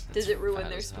 radius. Does it ruin Fat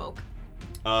their as hell.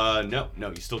 smoke? No,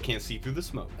 you still can't see through the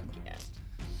smoke. Yeah.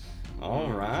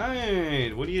 All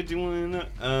right, what are you doing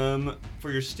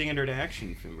for your standard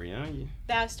action, Fimbria?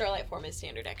 That starlight form is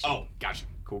standard action. Oh, gotcha.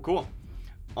 Cool.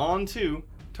 On to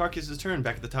Tarkus' turn,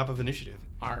 back at the top of initiative.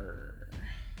 Arr.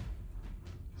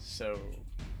 So,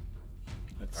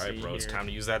 let's All right, see bro, it's here. time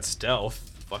to use that stealth.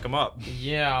 Fuck him up.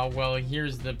 Yeah, well,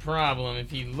 here's the problem.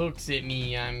 If he looks at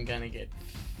me, I'm gonna get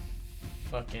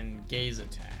fucking gaze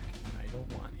attack. And I don't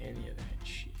want any of that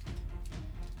shit.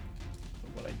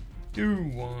 But what I do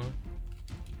want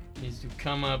is to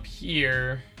come up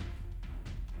here.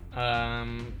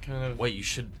 Kind of. Wait, you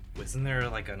should. Isn't there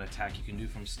like an attack you can do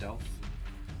from stealth?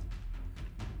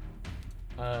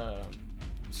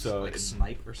 So Like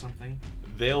snipe or something?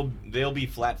 they'll be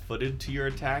flat-footed to your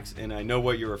attacks, and I know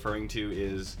what you're referring to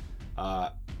is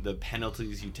the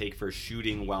penalties you take for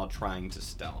shooting while trying to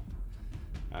stealth.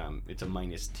 It's a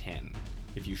 -10.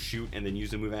 If you shoot and then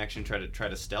use a move action, try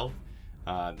to stealth,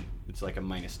 it's like a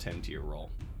 -10 to your roll.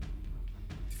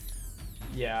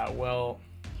 Yeah, well.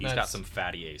 He's got that's- some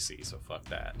fatty AC, so fuck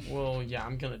that. Well, yeah,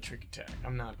 I'm gonna trick attack.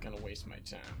 I'm not gonna waste my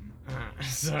time.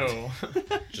 So.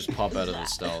 Just pop out of the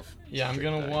stealth. Yeah, I'm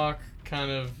gonna walk kind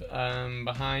of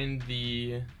behind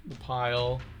the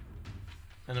pile,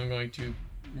 and I'm going to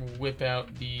whip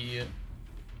out the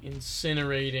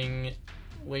incinerating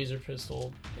laser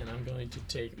pistol, and I'm going to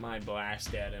take my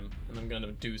blast at him, and I'm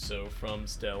gonna do so from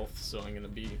stealth. So I'm gonna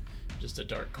be just a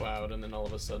dark cloud, and then all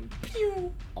of a sudden,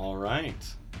 pew! All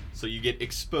right. So you get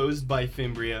exposed by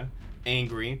Fimbria,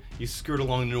 angry. You skirt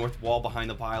along the north wall behind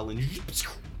the pile, and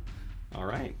all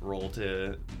right, roll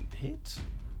to hit.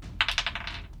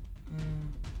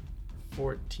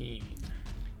 14.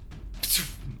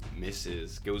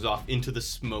 Misses. Goes off into the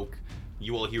smoke.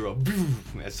 You all hear a boom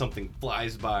as something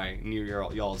flies by near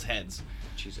y'all's heads.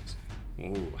 Jesus.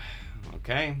 Ooh.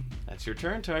 Okay, that's your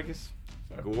turn, Tarkus.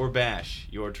 Gorbash,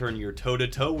 your turn. You're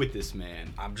toe-to-toe with this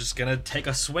man. I'm just gonna take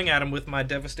a swing at him with my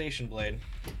devastation blade.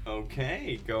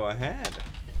 Okay, go ahead.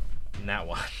 Nat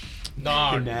one.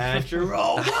 No,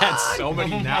 Natural. I had so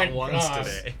many Oh nat my ones God.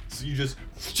 today. So you just,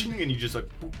 and he just like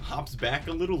hops back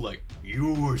a little, like,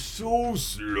 "You're so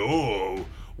slow.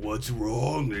 What's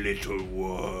wrong, little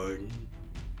one?"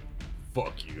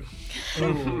 Fuck you.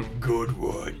 Good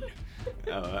one.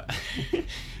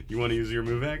 You want to use your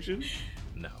move action?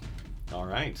 No. All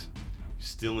right.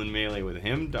 Still in melee with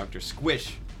him, Dr.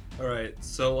 Squish. Alright,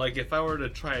 so like if I were to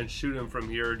try and shoot him from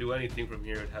here or do anything from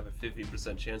here, it'd have a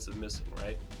 50% chance of missing,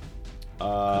 right?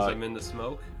 Because I'm in the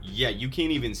smoke? Yeah, you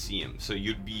can't even see him, so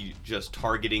you'd be just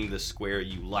targeting the square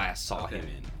you last saw Okay. him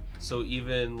in. So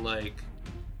even like,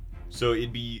 So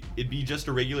it'd be just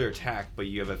a regular attack, but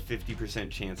you have a 50%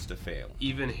 chance to fail.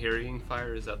 even harrying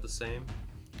fire, is that the same?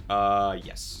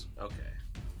 Yes. Okay.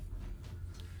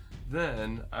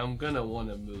 Then I'm gonna want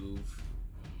to move.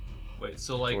 Wait,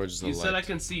 so like Towards the you said I light.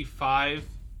 can see 5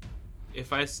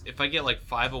 if I get like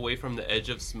 5 away from the edge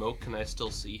of smoke, can I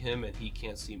still see him and he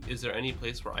can't see me? Is there any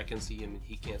place where I can see him and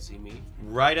he can't see me?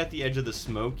 Right at the edge of the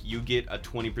smoke, you get a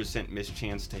 20%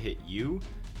 mischance to hit you,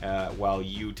 while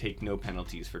you take no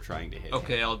penalties for trying to hit him.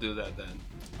 Okay, I'll do that then.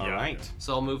 All right.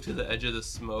 So I'll move to the edge of the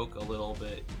smoke a little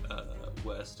bit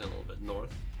west and a little bit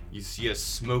north. You see a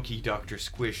smoky Dr.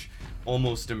 Squish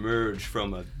almost emerge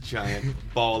from a giant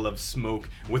ball of smoke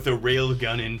with a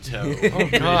railgun in tow.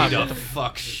 God. Ready to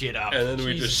fuck shit up. And then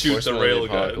we Jesus. just shoot the Horseman of rail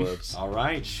gun. Apocalypse. All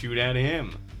right, shoot at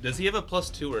him. Does he have a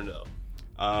 +2 or no?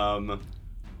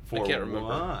 For I can't remember.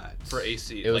 what? For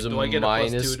AC. It was like, a do I get a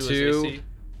 -2? +2 to his AC?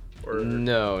 Or...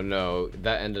 No.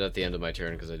 That ended at the end of my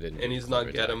turn because I didn't. And he's clever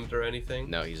not attack. get-emmed or anything?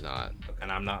 No, he's not.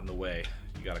 And I'm not in the way.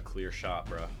 You got a clear shot,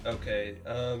 bro. Okay,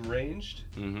 ranged?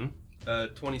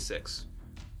 Mm-hmm. 26.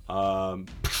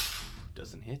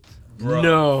 Doesn't hit. Bro.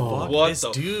 No. What this the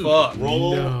dude. fuck?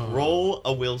 Roll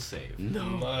a will save. No.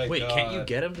 My Wait, can't you God.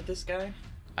 get him to this guy?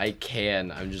 I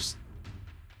can. I'm just.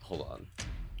 Hold on.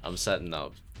 I'm setting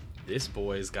up. This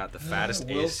boy's got the fattest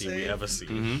will AC we save? ever seen.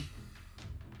 Mm-hmm.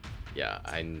 Yeah.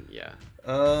 Yeah.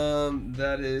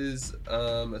 That is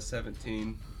a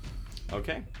 17.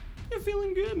 Okay. You're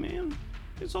feeling good, man.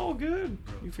 It's all good.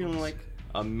 You're feeling like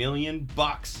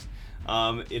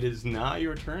 $1,000,000. It is not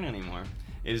your turn anymore.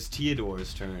 It is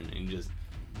Theodore's turn, and just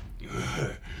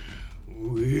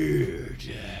weird.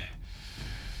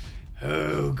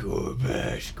 Oh,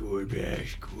 Gorbash.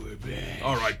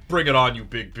 All right, bring it on, you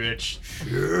big bitch.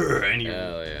 Sure. And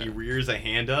Hell yeah. he rears a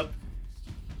hand up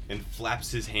and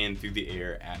flaps his hand through the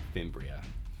air at Fimbria.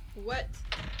 What?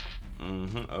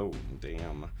 Mm-hmm. Oh,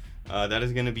 damn. That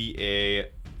is going to be a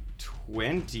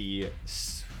 20.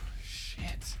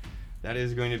 Shit. That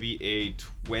is going to be a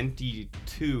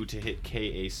 22 to hit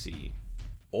KAC.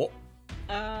 Oh,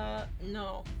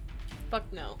 No.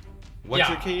 Fuck no. What's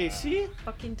Yeah. your KAC?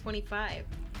 Fucking 25.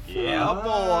 yeah,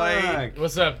 boy.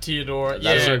 What's up, Theodore?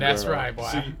 That's Yeah, our that's girl. right, boy.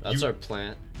 So That's you, our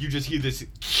plant. you just hear this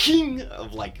king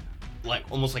of like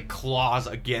almost like claws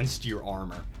against your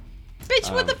armor.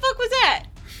 Bitch, what the fuck was that?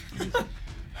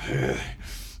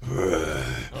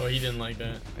 Oh, he didn't like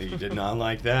that. He did not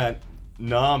like that.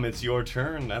 Nom, it's your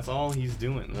turn. That's all he's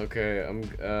doing.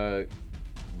 Okay.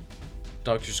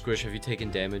 Dr. Squish, have you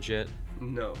taken damage yet?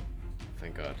 No.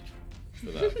 Thank God for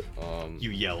that.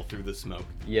 You yell through the smoke.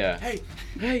 Yeah.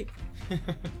 Hey!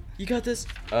 You got this.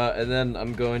 And then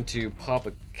I'm going to pop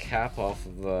a cap off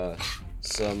of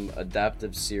some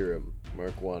adaptive serum,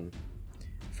 Mark 1,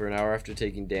 for an hour after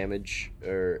taking damage.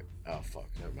 Oh fuck,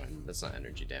 never mind. That's not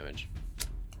energy damage.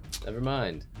 Never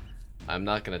mind. I'm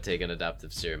not gonna take an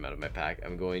adaptive serum out of my pack.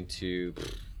 I'm going to.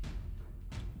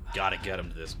 Gotta get him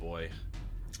to this boy.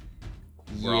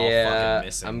 We're all fucking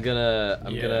missing. I'm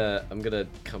gonna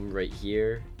come right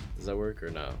here. Does that work or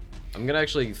no? I'm gonna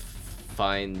actually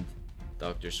find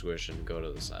Dr. Squish and go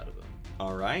to the side of him.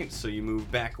 All right, so you move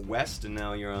back west, and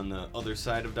now you're on the other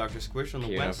side of Dr. Squish on the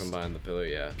Peering out west. from behind the pillar,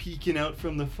 yeah. Peeking out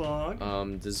from the fog.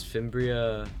 Does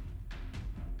Fimbria...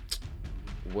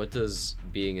 What does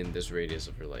being in this radius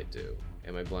of her light do?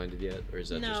 Am I blinded yet? Or is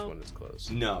that just No. when it's close?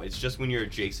 No, it's just when you're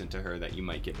adjacent to her that you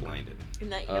might get blinded. In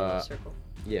that yellow Uh, circle.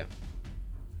 Yeah.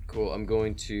 Cool, I'm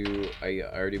going to... I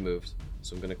already moved,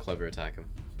 so I'm gonna clever attack him.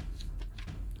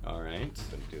 All right. I'm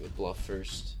gonna do the bluff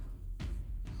first.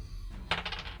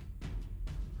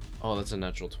 Oh, that's a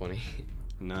natural 20.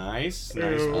 Nice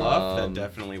bluff. That Um,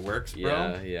 definitely works,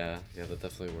 bro. Yeah, that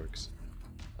definitely works.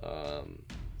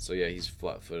 So yeah, he's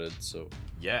flat-footed, so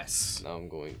Yes. now I'm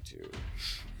going to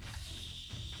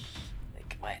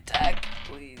make my attack,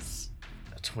 please.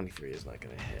 A 23 is not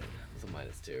gonna hit with a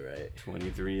 -2, right?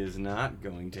 23 is not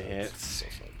going to hit. That's so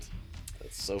fucked.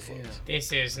 That's so fucked.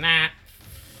 This is not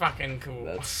fucking cool.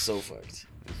 That's so fucked.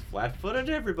 Flat-footed,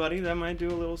 everybody. That might do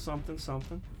a little something,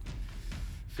 something.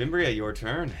 Fimbria, your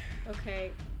turn.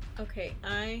 Okay.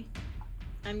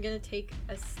 I'm gonna take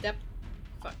a step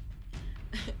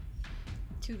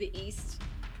to the east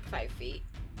 5 feet.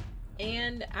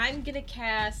 And I'm gonna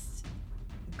cast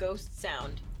Ghost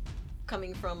Sound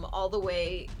coming from all the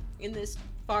way in this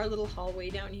far little hallway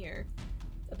down here.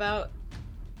 About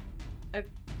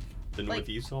The Like-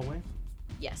 northeast hallway?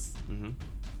 yes, Mm-hmm.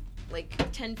 like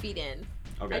 10 feet in.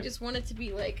 Okay. I just want it to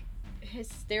be like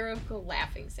hysterical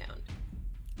laughing sound.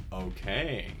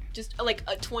 Okay. Just like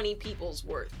a 20 people's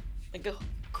worth. Like a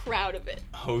crowd of it.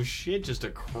 Oh shit, just a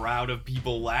crowd of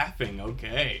people laughing.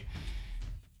 Okay.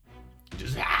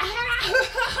 Just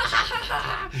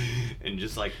and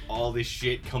just like all this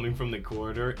shit coming from the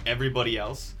corridor. Everybody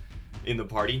else in the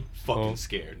party fucking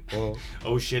scared.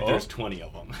 Oh shit, there's 20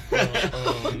 of them.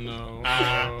 Oh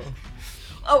no.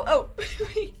 Oh,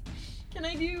 wait. Can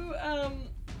I do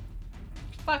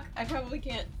Fuck, I probably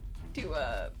can't do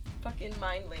a fucking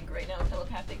mind link right now,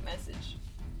 telepathic message.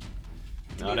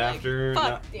 To Not be like, after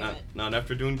Fuck, damn it. not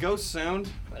after doing ghost sound.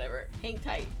 Whatever. Hang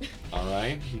tight. All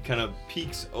right. He kind of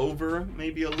peeks over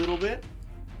maybe a little bit.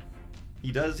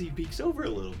 He peeks over a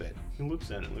little bit. He looks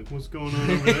at it like, what's going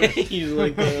on over there? He's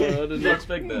like, I didn't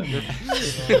expect that.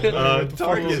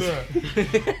 Tarkus.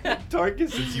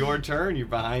 Tarkus, it's your turn. You're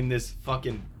behind this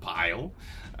fucking pile.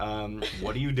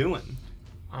 What are you doing?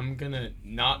 I'm gonna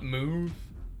not move,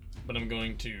 but I'm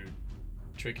going to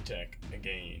trick attack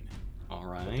again. All But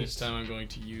right. this time I'm going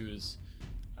to use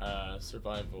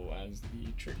survival as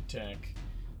the trick attack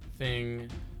thing,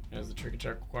 as the trick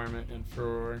attack requirement, and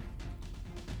for...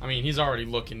 I mean, he's already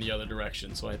looking the other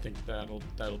direction, so I think that'll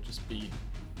just be...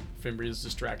 Fimbria's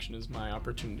distraction is my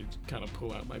opportunity to kind of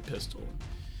pull out my pistol and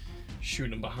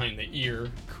shoot him behind the ear.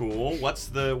 Cool. What's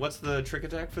the trick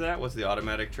attack for that? What's the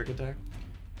automatic trick attack?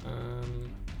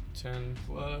 10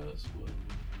 plus, what?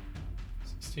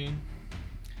 16?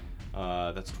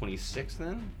 That's 26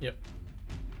 then? Yep.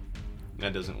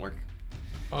 That doesn't work.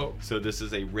 Oh. So this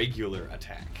is a regular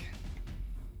attack.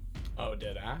 Oh,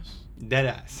 dead ass?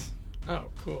 Deadass. Oh,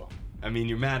 cool. I mean,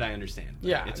 you're mad, I understand. But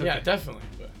Yeah, it's okay. yeah, definitely.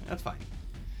 But That's fine.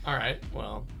 all right.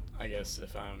 Well, I guess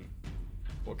if I'm,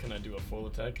 what can I do? A full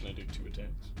attack? Can I do 2 attacks?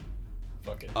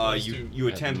 Fuck it. Let's do You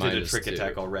At attempted a trick -2.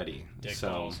 attack already. dick So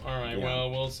balls. All right. yeah.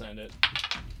 Well, we'll send it.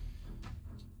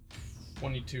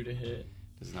 22 to hit.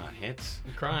 Does not hit.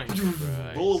 I'm crying.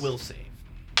 Roll a will save.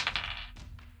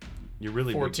 You're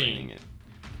really 14. big-braining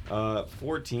it.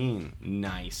 14.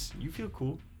 Nice. You feel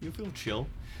cool. You feel chill.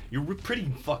 You're pretty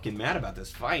fucking mad about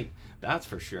this fight. That's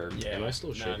for sure. Yeah. Am I still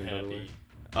not shaking, by the way?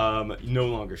 happy. No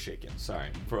longer shaken. Sorry.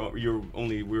 We're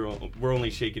only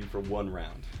shaken for 1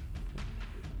 round.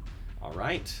 All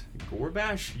right,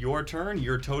 Gorbash, your turn.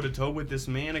 You're toe to toe with this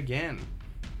man again.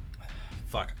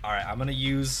 Fuck. All right, I'm gonna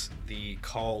use the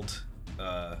called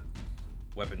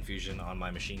weapon fusion on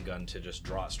my machine gun to just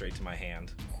draw it straight to my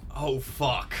hand. Oh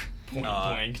fuck. Point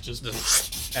blank.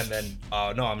 Just. And then,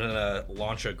 no, I'm gonna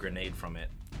launch a grenade from it.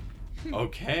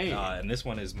 Okay. And this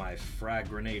one is my frag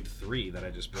grenade 3 that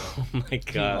I just built. Oh my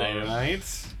god. All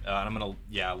right. And I'm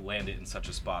gonna, land it in such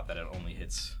a spot that it only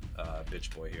hits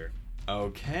bitch boy here.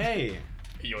 Okay.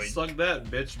 Yoink. Suck that,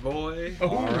 bitch boy.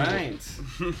 All right.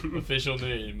 Official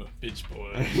name, bitch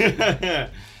boy.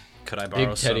 Could I borrow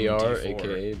Big Teddy some R, D4?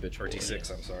 aka bitch Or boy.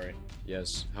 D6, I'm sorry.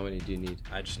 Yes. How many do you need?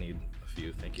 I just need a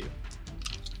few, thank you.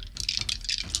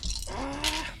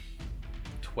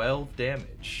 12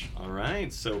 damage. All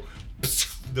right. So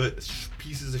the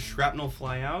pieces of shrapnel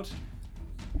fly out.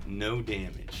 No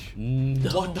damage.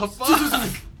 What the fuck?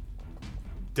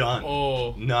 Done.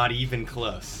 Oh. Not even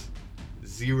close.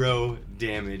 0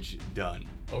 damage done.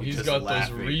 Oh, You're he's just got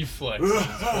laughing. those reflexes.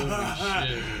 Holy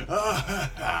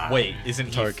shit. Wait, isn't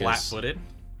he Tarkus. flat-footed?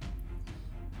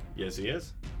 Yes, he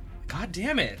is. God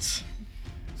damn it.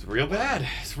 It's real bad.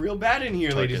 It's real bad in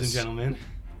here, ladies and Tarkus. gentlemen.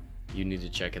 You need to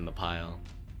check in the pile.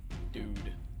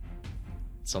 Dude.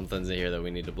 Something's in here that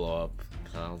we need to blow up.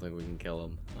 I don't think we can kill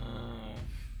him.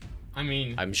 I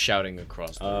mean, I'm shouting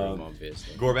across the room,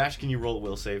 obviously. Gorbash, can you roll a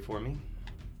will save for me?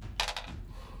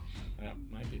 that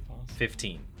might be possible.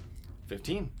 15.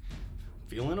 15.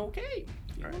 Feeling okay.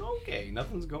 Feeling okay.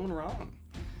 Nothing's going wrong.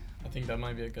 I think that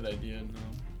might be a good idea.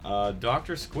 No.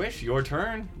 Dr. Squish, your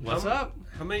turn. What's up?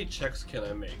 How many checks can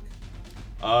I make?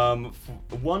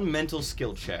 1 mental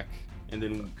skill check, and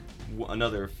then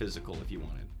another physical if you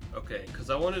wanted. Okay, because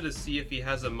I wanted to see if he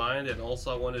has a mind, and also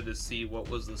I wanted to see what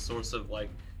was the source of like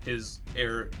his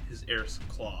air's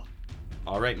claw.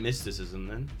 All right, mysticism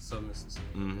then. So Mrs.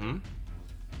 Mm-hmm.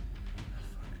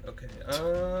 Okay.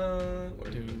 Where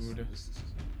is Dude.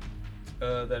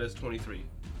 that is 23.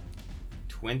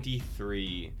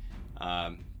 23.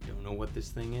 Don't know what this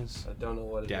thing is. I don't know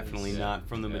what it is. Definitely not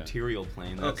from the Yeah. material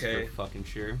plane. That's Okay. for fucking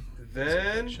sure.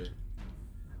 Then Shit.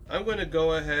 I'm going to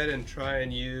go ahead and try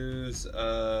and use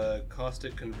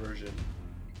caustic conversion.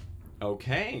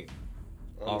 Okay.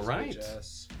 on All this right. bitch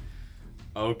ass.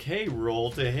 Okay,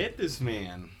 roll to hit this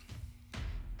man.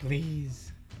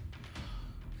 Please.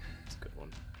 That's a good one.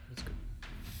 That's good.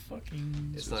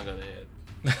 Fucking. It's not gonna hit.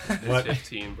 It's What?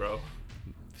 15, bro.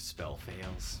 Spell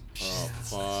fails. Oh,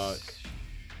 fuck.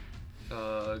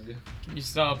 Ugh. Can you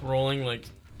stop rolling like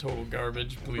total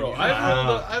garbage, please? Bro,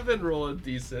 I've been rolling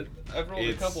decent. I've rolled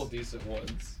It's- a couple decent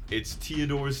ones. It's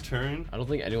Theodore's turn. I don't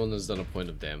think anyone has done a point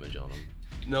of damage on him.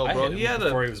 No, I bro, hit him he had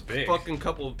before a he was big. fucking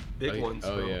couple big Oh, ones,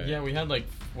 oh, bro. yeah. Yeah, we had like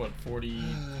what 40.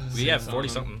 We have 40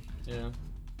 something. Yeah.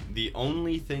 The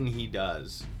only thing he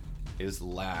does is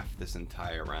laugh this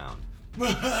entire round.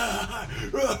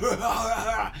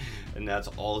 And that's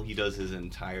all he does his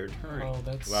entire turn. Oh,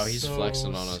 that's Wow, he's so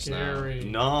flexing on us now. scary.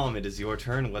 Nom, it is your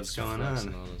turn. What's He's going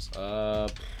flexing on?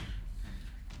 us.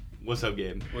 What's up,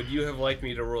 Gabe? Would you have liked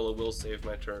me to roll a will save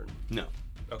my turn? No.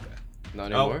 Okay. Not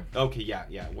anymore. Oh, okay, yeah.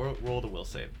 Roll the will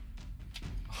save.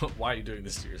 Why are you doing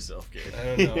this to yourself, Gabe? I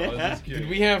don't know. I was just Did curious.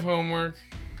 we have homework?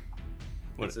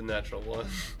 It's a natural one.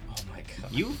 Oh my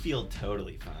god. You feel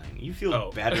totally fine. You feel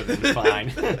Oh. better than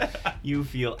fine. You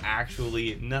feel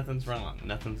actually nothing's wrong.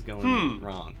 Nothing's going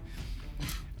wrong.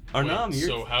 Arnam, you're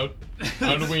So how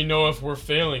do we know if we're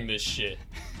failing this shit?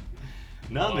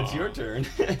 Nom, it's your turn.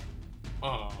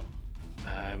 Oh,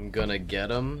 I'm gonna get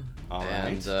him. All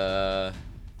and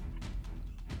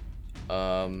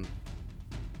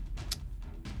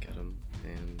get him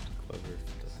and clever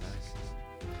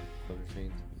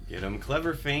feint. Get him,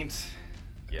 clever feint.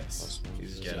 Yes. Plus one.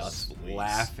 He's Yes, just please.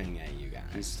 laughing at you He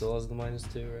guys. still has the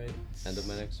 -2, right? End of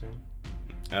my next turn.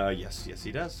 Yes,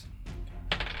 he does.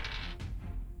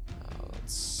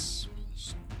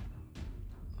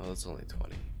 That's only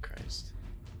 20. Christ.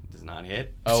 Does not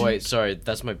hit. Oh wait, sorry.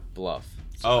 That's my bluff.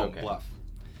 Oh, Okay. bluff.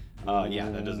 Yeah,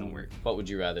 that doesn't work. What would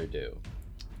you rather do?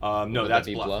 No, Would that's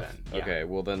that be bluff. Then. Yeah. Okay,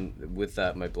 well then with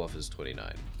that my bluff is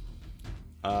 29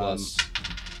 Um, plus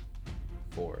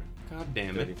 4. God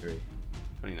damn it. 33.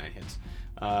 29 hits.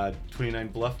 29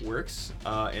 bluff works.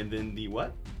 And then the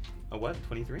what? A what?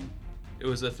 23? It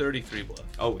was a 33 bluff.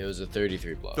 Oh, It was a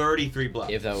 33 bluff. 33 bluff.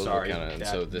 If that was Sorry, what counted, that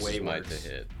so this way is my works. to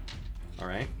hit. All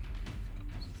right.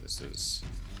 This is.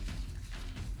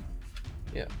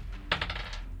 Yeah.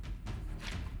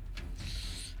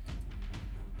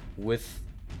 With.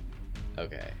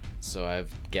 Okay, so I have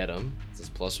get him. This is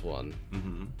 +1.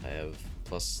 Mm-hmm. I have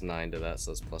 +9 to that,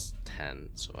 so that's +10.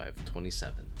 So I have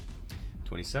 27.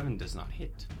 27 does not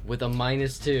hit. With a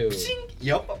 -2.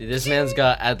 Yep. This man's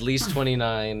got at least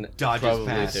 29, Dodges probably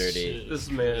past. 30. This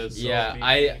man is so Yeah,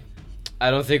 beefy. I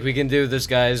don't think we can do this,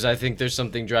 guys. I think there's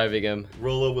something driving him.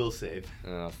 Roll a will save.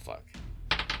 Oh, fuck.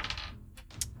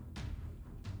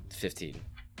 15.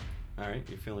 All right,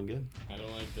 you're feeling good. I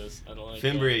don't like this. I don't like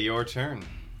Fimbria, your turn.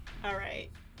 All right.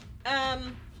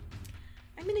 I'm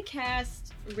gonna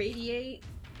cast Radiate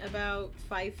about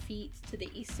 5 feet to the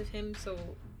east of him, so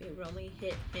it will only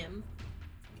hit him.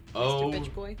 Oh, Mr.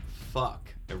 Bitch Boy. fuck.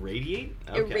 Irradiate?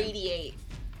 Okay. Irradiate.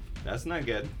 That's not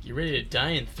good. You ready to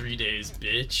die in 3 days,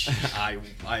 bitch?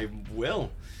 I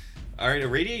will. All right,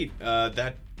 irradiate.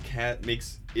 That cat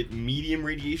makes it medium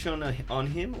radiation on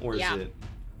him, or Yeah. is it?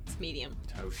 It's medium.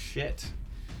 Oh shit.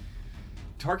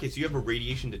 Tarkus, you have a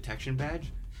radiation detection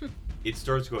badge. It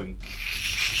starts going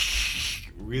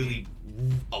really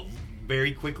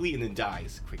very quickly and then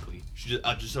dies quickly.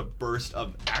 Just a burst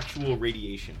of actual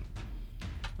radiation.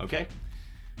 Okay.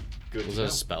 Good. Was to that a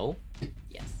know. spell?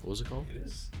 Yes. What was it called? It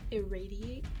is.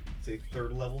 Irradiate. It's a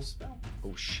 3rd level spell.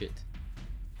 Oh, shit.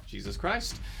 Jesus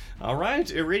Christ. All right,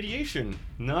 irradiation.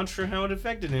 Not sure how it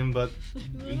affected him, but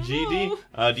GD.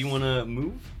 Do you want to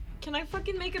move? Can I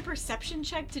fucking make a perception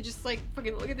check to just like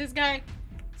fucking look at this guy?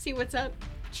 See what's up?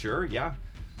 Sure. Yeah.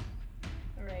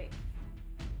 Alright.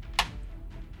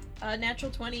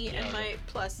 Natural 20 and my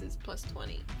plus is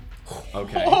 +20.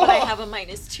 Okay. But I have a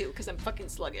 -2 because I'm fucking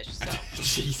sluggish, so.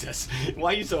 Jesus.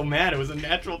 Why are you so mad? It was a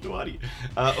natural 20.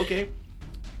 Okay.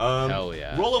 Hell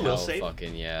yeah. Roll a will Hell save.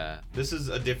 fucking yeah. This is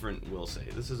a different will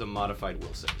save. This is a modified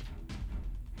will save.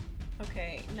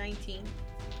 Okay, 19.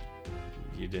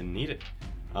 You didn't need it.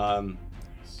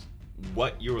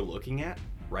 What you're looking at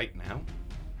right now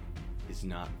is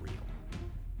not real.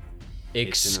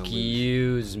 It's an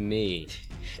Excuse me.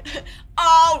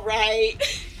 Alright!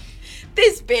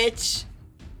 This bitch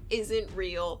isn't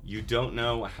real. You don't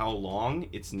know how long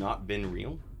it's not been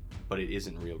real, but it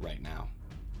isn't real right now.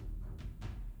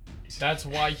 That's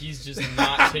why he's just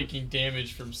not taking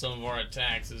damage from some of our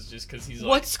attacks. Is just because he's like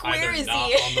What square either is not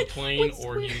he on the plane What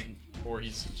or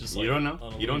he's just like You don't know.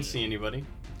 an You don't illusion. see anybody.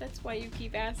 That's why you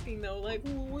keep asking though, like,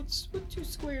 what 2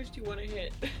 squares do you want to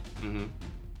hit? Mm-hmm.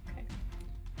 Okay.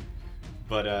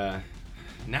 But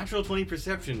natural 20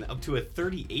 perception up to a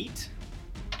 38.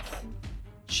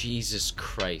 Jesus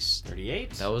Christ.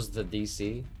 38. That was the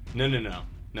DC?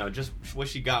 No. Just what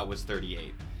she got was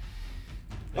 38.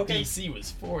 The Okay. DC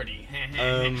was 40.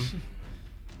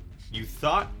 You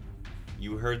thought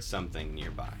you heard something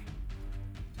nearby.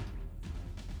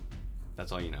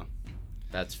 That's all you know.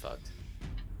 That's fucked.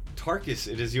 Tarkus,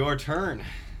 it is your turn.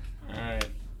 All right.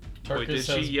 Wait, did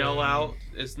she yell out,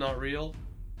 "It's not real"?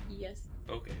 Yes.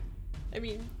 Okay. I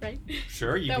mean, right?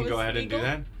 Sure, you That can go was ahead and do legal?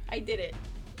 that. I did it.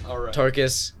 All right.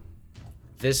 Tarkus,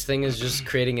 this thing is just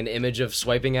creating an image of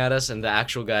swiping at us, and the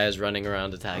actual guy is running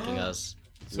around attacking us.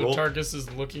 So Roll- Tarkus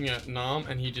is looking at Nom,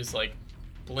 and he just like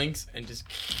blinks and just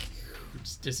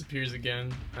disappears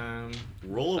again.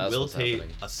 Roll a That's will what's happening.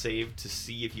 a save to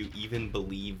see if you even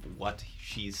believe what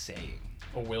she's saying.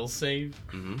 A will save.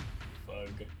 Mm-hmm. Fug.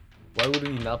 Why would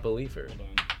we not believe her? Hold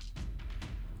on.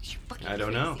 You're fucking I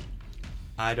don't know. crazy.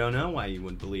 I don't know why you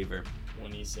wouldn't believe her.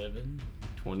 27.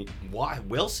 20. Why?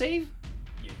 Will save?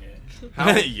 Yeah.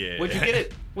 How? Yeah. What'd you get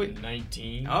it? Wait.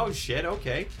 19. Oh shit.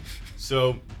 Okay.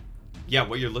 So, yeah,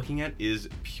 what you're looking at is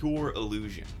pure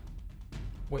illusion.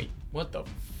 Wait, what the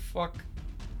fuck?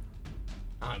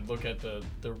 I look at the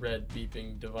red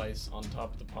beeping device on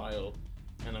top of the pile,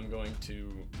 and I'm going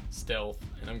to stealth,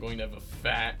 and I'm going to have a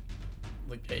fat,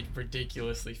 like a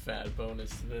ridiculously fat bonus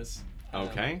to this.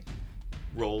 Okay.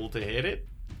 Roll to hit it.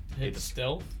 Hit the It's-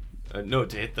 stealth. No,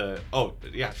 to hit the. Oh,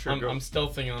 yeah, sure. I'm go.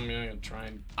 stealthing, and I'm going to try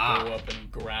and Ah. go up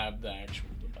and grab the actual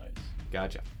device.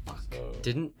 Gotcha. Fuck. So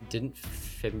Didn't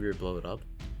Fimir blow it up?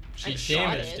 she I shot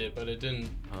damaged it. it, but it didn't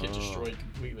get Oh. destroyed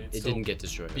completely. It's It still didn't get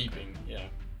destroyed. beeping. Yeah.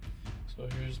 So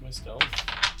here's my stealth.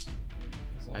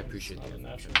 As long I as appreciate it's not the a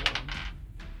natural one.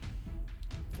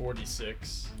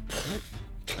 46.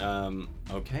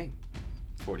 Okay.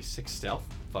 46 stealth.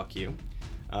 Fuck you.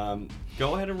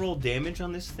 Go ahead and roll damage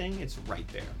on this thing. It's right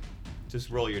there. Just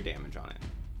roll your damage on it.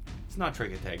 It's not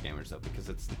trick attack damage though, because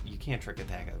it's you can't trick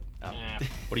attack it. Ah,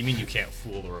 What do you mean you can't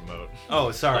fool the remote?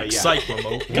 Oh, sorry. Like Yeah. psych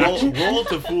remote. Roll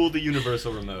to fool the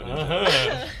universal remote.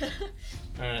 Uh-huh.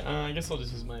 Alright, I guess I'll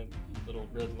just use my little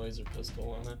red laser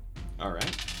pistol on it. All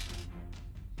right.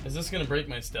 Is this gonna break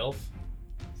my stealth?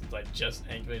 Since I just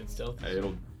activated stealth?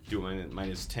 It'll do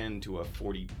minus 10 to a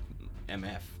 40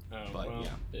 MF. Oh, but well, yeah.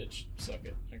 bitch. Suck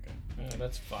it. Okay.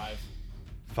 That's 5.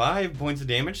 5 points of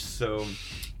damage, so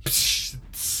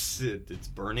it's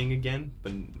burning again,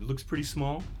 but it looks pretty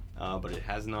small. But it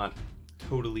has not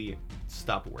totally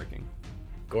stopped working.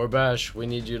 Gorbash, we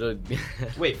need you to.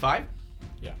 Wait, 5?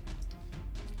 Yeah.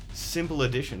 Simple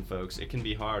addition, folks. It can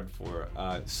be hard for.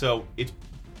 So it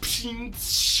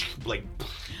like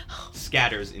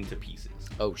scatters into pieces.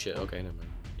 Oh shit. Okay, never mind.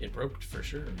 It broke for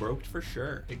sure. Broke for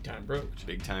sure. Big time broke.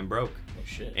 Big time broke. Oh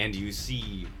shit. And you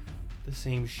see the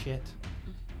same shit.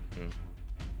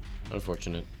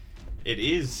 Unfortunate. It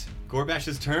is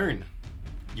Gorbash's turn.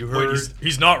 You Wait, heard.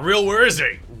 he's not real. Where is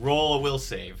he? Roll a will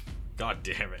save. God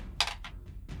damn it.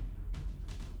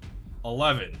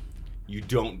 11. You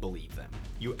don't believe them.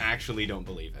 You actually don't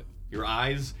believe it. Your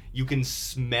eyes, you can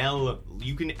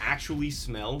actually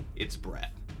smell its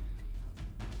breath.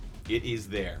 It is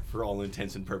there for all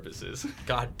intents and purposes.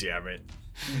 God damn it.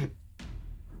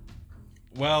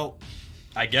 Well,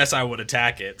 I guess I would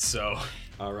attack it, so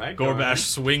All right. go Gorbash ahead.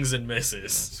 swings and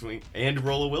misses. Swing and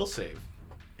roll a will save.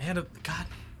 And God.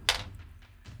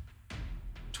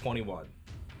 21.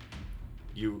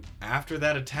 You after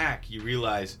that attack, you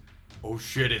realize, oh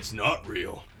shit, it's not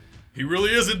real. He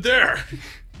really isn't there.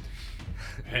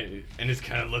 And it's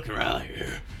kind of looking around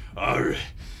here. All right.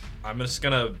 I'm just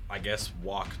gonna, I guess,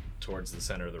 walk towards the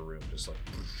center of the room, just like.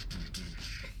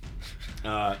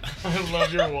 I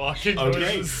love your walking Okay.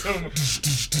 noises so much.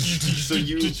 So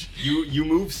you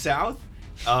move south,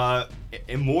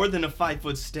 and more than a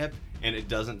 5-foot step, and it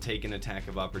doesn't take an attack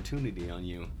of opportunity on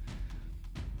you.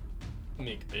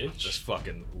 Nick, bitch. Just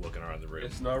fucking looking around the room.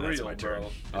 It's not That's real, my turn. bro.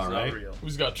 It's All not right. real.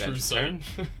 Who's got true That's sight?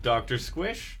 turn. Dr.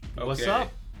 Squish, what's Okay.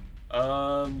 up?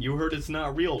 You heard it's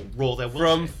not real. Roll that will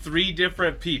From save. 3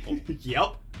 different people.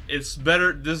 Yep. It's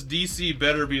better. This DC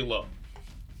better be low.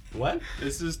 What?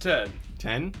 This is 10.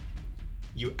 10?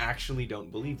 You actually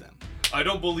don't believe them. I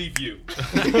don't believe you.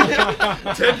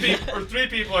 10 people or 3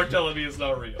 people are telling me it's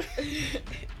not real.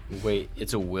 Wait,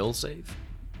 it's a will save?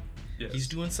 Yes. He's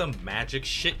doing some magic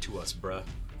shit to us, bruh.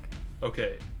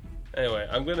 Okay. Anyway,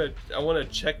 I want to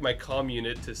check my comm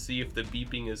unit to see if the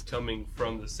beeping is coming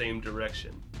from the same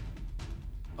direction.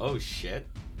 Oh shit.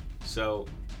 So.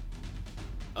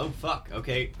 Oh fuck.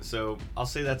 Okay, so I'll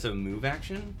say that's a move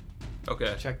action.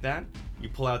 Okay. Check that. You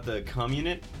pull out the comm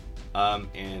unit,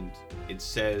 and it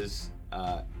says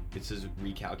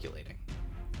recalculating.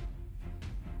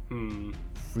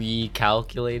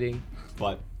 Recalculating?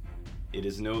 But it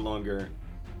is no longer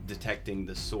detecting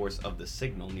the source of the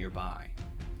signal nearby.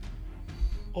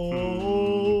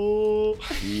 Oh.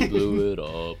 He blew it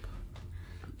up.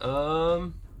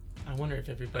 I wonder if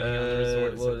everybody on the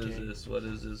resort is what okay. is this? What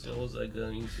is this? What was I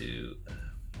going to?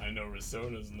 I know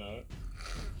Risona's not.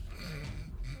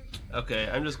 Okay,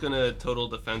 I'm just gonna total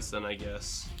defense then, I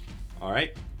guess. All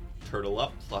right, turtle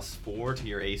up +4 to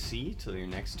your AC till your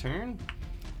next turn.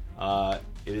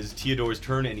 It is Theodore's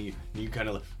turn, and you kind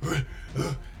of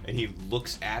and he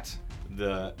looks at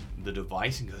the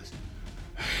device and goes,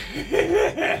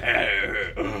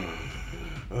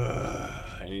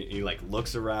 And he like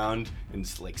looks around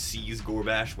and like sees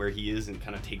Gorbash where he is and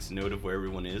kind of takes note of where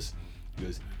everyone is. He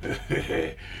goes,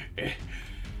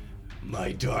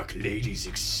 "My Dark Lady's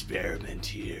experiment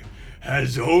here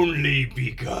has only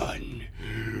begun."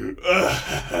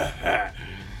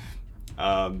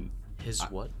 His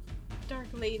what? Dark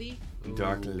Lady.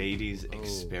 Dark Lady's His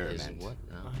experiment. what?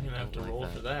 No, I'm gonna have to I don't roll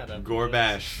like for that. that.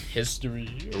 Gorbash, History.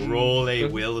 roll a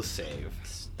will save.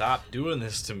 Stop doing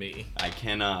this to me. I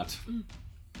cannot.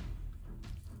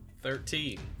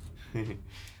 13.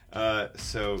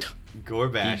 So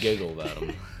Gorbash. He giggled at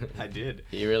him. I did.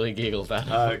 He really giggled at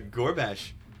him.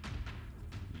 Gorbash,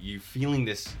 you feeling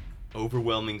this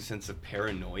overwhelming sense of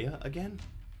paranoia again?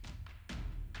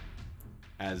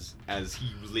 As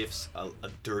he lifts a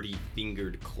dirty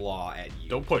fingered claw at you.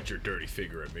 Don't point your dirty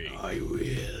finger at me. I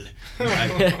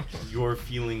will. You're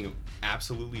feeling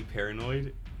absolutely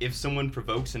paranoid. If someone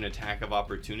provokes an attack of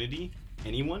opportunity,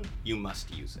 anyone, you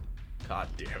must use it. God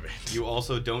damn it. You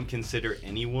also don't consider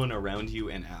anyone around you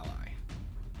an ally.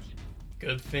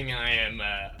 Good thing I am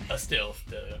a stealth.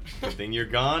 Good thing you're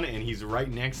gone, and he's right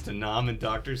next to Nom and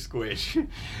Dr. Squish.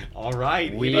 All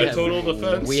right. We I have total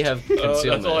defense. We have concealment.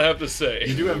 That's all I have to say.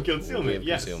 You do have We concealment, have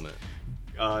yes. concealment.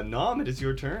 Nom, it is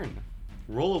your turn.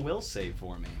 Roll a will save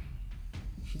for me.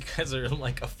 You guys are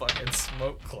like a fucking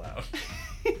smoke cloud.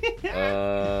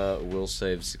 Will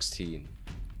save 16.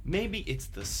 Maybe it's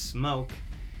the smoke.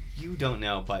 You don't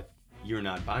know, but you're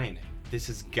not buying it. This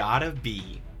has gotta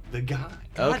be the guy.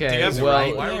 Okay, damn it, well,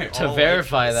 right? Why are we to all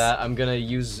verify like this? that, I'm gonna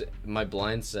use my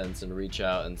blind sense and reach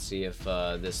out and see if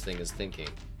this thing is thinking.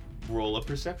 Roll a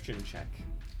perception check.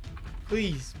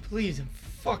 Please, please, I'm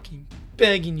fucking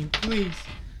begging you, please.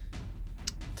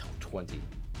 20.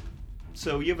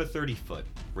 So you have a 30-foot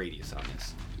radius on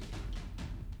this.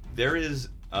 There is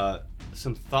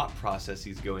some thought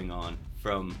processes going on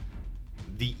from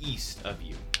the east of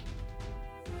you.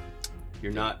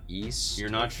 You're not East?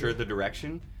 sure the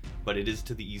direction, but it is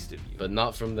to the east of you. But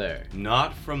not from there.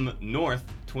 Not from north,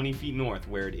 20 feet north,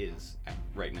 where it is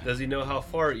right now. Does he know how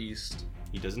far east?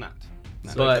 He does not.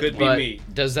 Not So it could be me.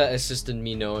 Does that assist in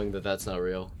me knowing that that's not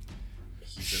real?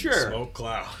 He's in the Sure. smoke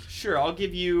cloud. Sure, I'll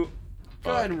give you. Go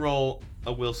Fuck. ahead and roll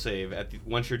a will save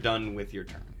once you're done with your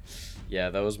turn. Yeah,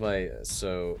 that was my.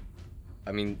 So,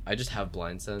 I mean, I just have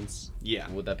blind sense. Yeah.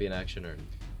 Would that be an action or?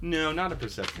 No, not a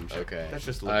perception check. Okay. That's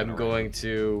just looking I'm around. going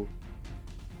to.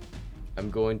 I'm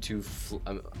going to.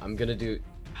 I'm gonna do.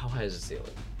 How high is the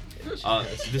ceiling?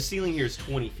 The ceiling here is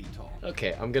 20 feet tall.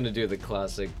 Okay, I'm gonna do the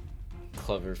classic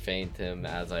clever feint him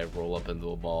as I roll up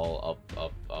into a ball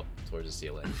up towards the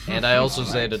ceiling. And I also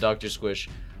say to Dr. Squish,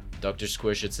 Dr.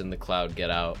 Squish, it's in the cloud, get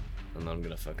out. And then I'm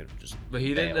gonna fucking just But he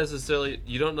didn't bail. necessarily.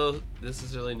 You don't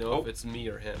necessarily know Oh. if it's me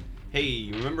or him. Hey,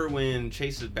 you remember when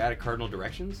Chase is bad at cardinal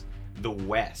directions? The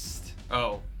west,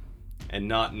 Oh, and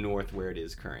not north where it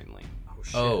is currently. Oh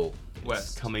shit. Oh, It's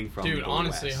west. coming from Dude, the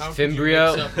honestly, west. how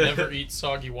Fimbria. could you mix up never eat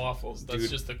soggy waffles? That's Dude.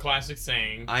 just a classic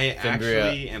saying. I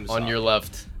actually am Fimbria on your sorry.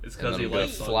 left. It's And because then he I'm gonna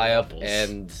likes fly up waffles.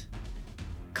 and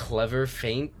clever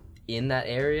feint in that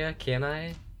area, can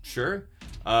I? Sure.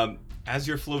 As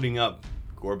you're floating up,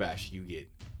 Gorbash, you get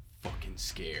fucking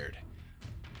scared,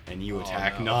 and you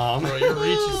attack no. Nom. Bro, your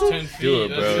reach is 10 feet. Do it,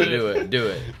 that's bro. Do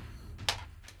it.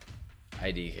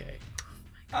 IDK.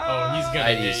 Oh, he's gonna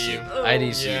hit IDC. you.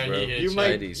 IDC, Yeah, bro. he hit You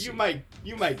might, IDC.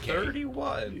 you might K.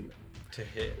 31 to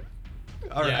hit.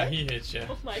 All Yeah, right. he hit you.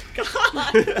 Oh my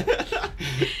god.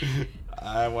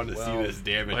 I want to see Well, this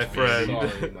damage. my man.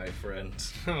 friend. Sorry, my friend.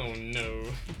 Oh no.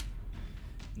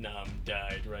 Nom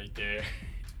died right there.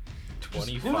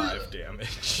 25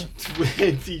 damage.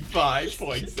 25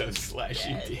 points of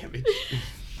slashing damage.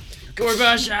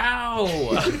 Gorbash,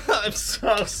 ow! I'm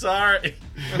so sorry.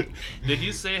 Did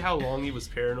you say how long he was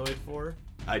paranoid for?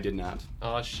 I did not.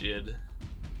 Oh shit.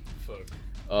 Fuck.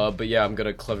 But yeah, I'm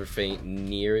gonna clever feint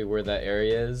near where that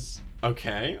area is.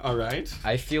 Okay, all right.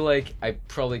 I feel like I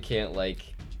probably can't like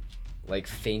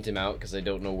feint him out because I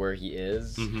don't know where he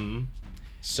is. Mm-hmm.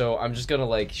 So I'm just gonna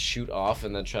like shoot off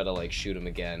and then try to like shoot him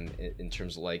again in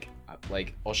terms of like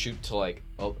I'll shoot to like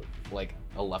a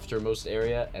leftermost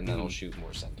area and then I'll shoot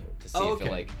more center to see Oh, if it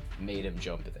okay. like made him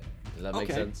jump there. Does that make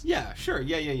Okay. sense? Yeah, sure.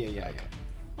 Yeah.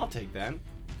 I'll take that.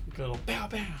 Good old bow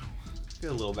bow. Get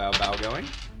a little bow bow going.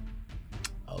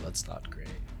 Oh, that's not great.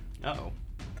 Uh-oh.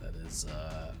 That is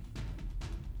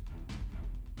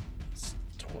it's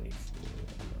 24.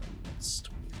 That's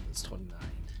 29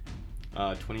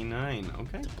 29.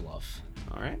 Okay. to bluff.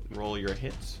 All right. Roll your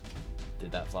hits.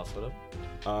 Did that flop it up?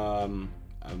 I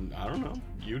don't know.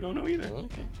 You don't know either.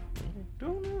 Okay.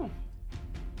 Don't know.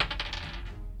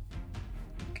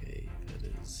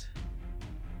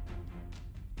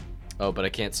 Oh, but I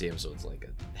can't see him, so it's like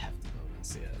a hefty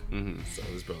bonus. Yeah. Mm-hmm. So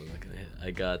I was probably not gonna hit.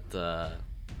 I got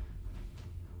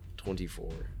 24.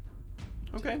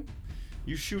 Okay.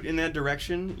 You shoot in that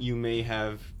direction. You may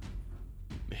have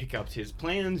hiccuped his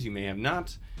plans. You may have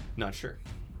not. Not sure.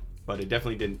 But it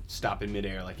definitely didn't stop in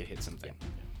midair like it hit something.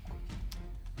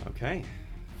 Okay.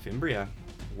 Fimbria,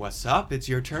 what's up? It's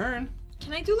your turn.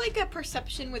 Can I do like a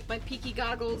perception with my peaky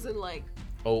goggles and like?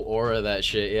 Oh, aura that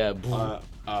shit. Yeah.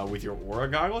 With your aura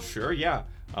goggles, sure, yeah.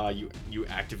 You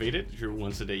activate it. Your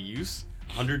once a day use.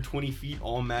 120 feet,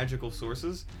 all magical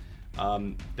sources.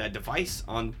 That device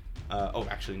on. Oh,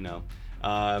 actually no.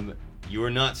 You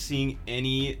are not seeing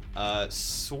any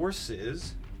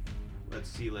sources. Let's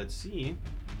see.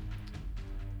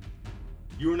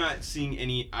 You are not seeing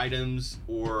any items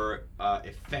or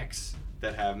effects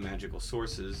that have magical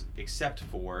sources, except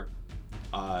for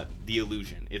the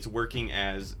illusion. It's working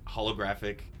as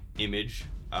holographic image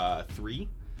 3,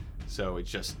 so it's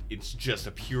just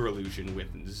a pure illusion with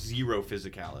zero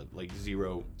physicality, like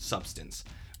zero substance,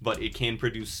 but it can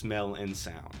produce smell and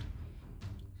sound.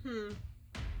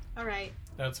 All right.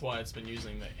 That's why it's been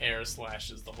using the air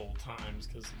slashes the whole time,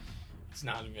 because it's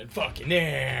not even fucking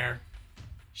air.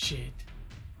 Shit.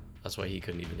 That's why he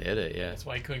couldn't even hit it. Yeah. That's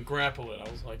why I couldn't grapple it. I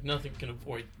was like, nothing can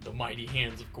avoid the mighty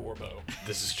hands of Gorbo.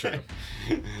 This is true.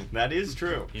 That is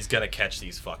true. He's gonna catch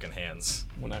these fucking hands.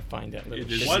 When I find that little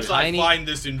It is shit. Once tiny- I find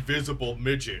this invisible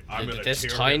midget, I'm gonna This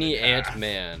tear tiny him in half.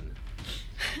 Ant-Man.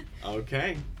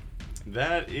 Okay.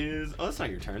 That is. Oh, that's not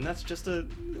your turn. That's just a.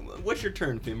 What's your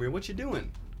turn, Fimbria? What you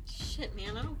doing? Shit,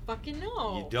 man, I don't fucking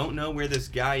know. You don't know where this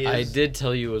guy is. I did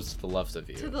tell you it was to the left of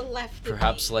you. To the left.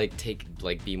 Perhaps of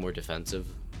me. be more defensive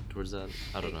towards that.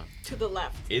 I don't know. To the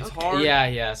left. It's Okay. hard.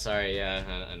 Yeah. Sorry. Yeah.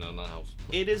 I know. Not helpful.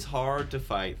 It is hard to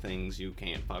fight things you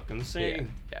can't fucking see.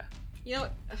 Yeah. You know,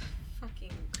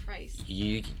 fucking Christ.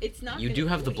 You It's not. you gonna do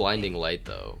have the anything. blinding light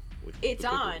though. It's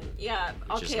on. Yeah.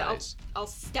 Which is Okay. nice. I'll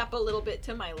step a little bit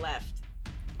to my left.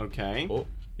 Okay. Oh.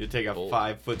 You take a Oh.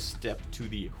 5-foot step to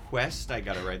the west. I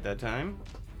got it right that time.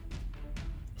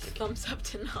 Thumbs up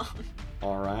to nom.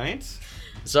 All right.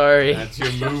 Sorry. That's your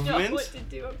I don't know movement. what to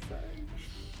do. I'm sorry.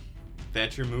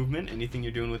 That's your movement. Anything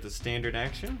you're doing with the standard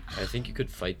action? I think you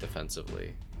could fight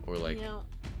defensively or like You know,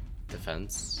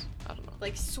 defense. I don't know.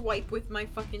 like swipe with my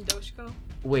fucking Doshko.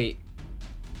 Wait.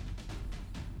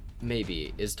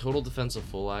 Maybe is total defense a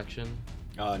full action?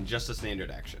 Just a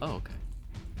standard action. Oh, okay.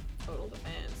 Total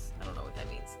defense. I don't know what that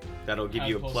means. That'll give Add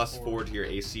you a +4. +4 to your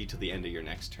AC till the end of your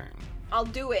next turn. I'll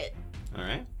do it. All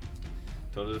right.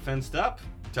 Total defense up.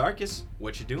 Tarkus,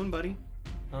 what you doing, buddy?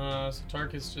 So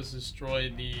Tarkus just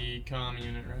destroyed the comm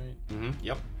unit, right? Mm-hmm.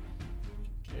 Yep.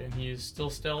 Okay, and he is still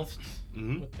stealthed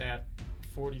Mm-hmm. with that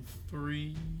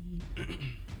 43.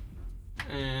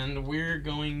 And we're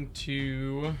going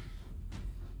to,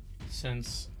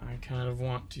 since I kind of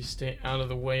want to stay out of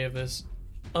the way of this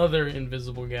other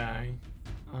invisible guy,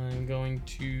 I'm going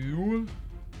to.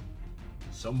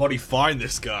 Somebody find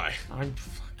this guy. I'm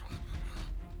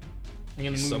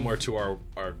gonna move Somewhere to our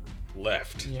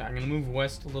left. Yeah, I'm gonna move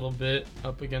west a little bit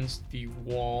up against the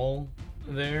wall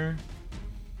there,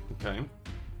 Okay.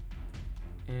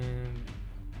 and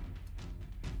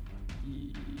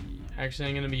actually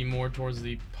I'm gonna be more towards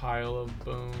the pile of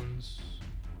bones,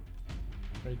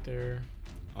 right there.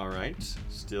 All right.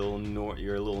 Still north.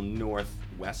 You're a little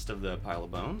northwest of the pile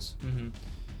of bones. Mm-hmm.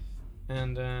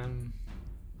 And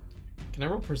can I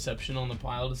roll perception on the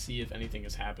pile to see if anything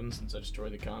has happened since I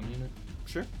destroyed the comm unit?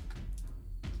 Sure.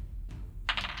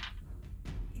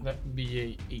 That would be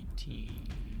a 18.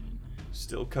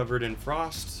 Still covered in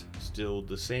frost. Still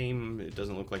the same. It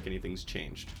doesn't look like anything's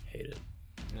changed. Hate it.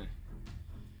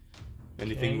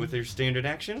 Anything Okay. with your standard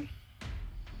action?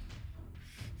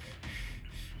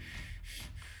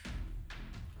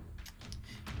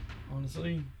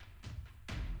 Honestly,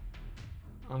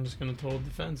 I'm just gonna total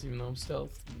defense, even though I'm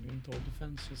stealth. I'm gonna total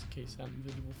defense just in case that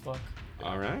invisible fuck.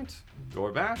 All right.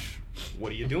 Gorbash,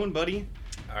 what are you doing, buddy?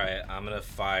 All right, I'm gonna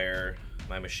fire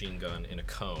my machine gun in a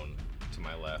cone to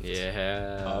my left.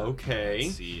 Yeah. Okay.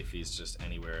 Let's see if he's just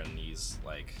anywhere in these,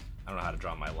 like, I don't know how to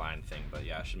draw my line thing, but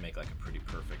yeah, I should make like a pretty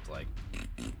perfect, like,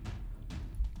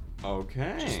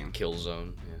 Okay. Kill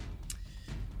zone. Yeah.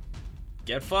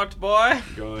 get fucked, boy.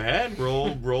 Go ahead.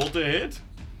 Roll to hit.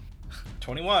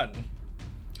 21.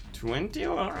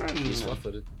 21. He's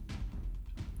flat-footed.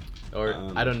 Or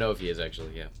I don't know if he is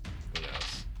actually. Yeah.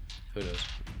 Who knows?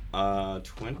 Who knows?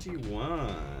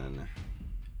 21.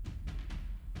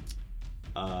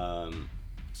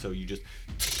 So you just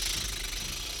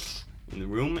in the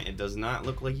room. It does not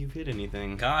look like you've hit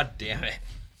anything. God damn it.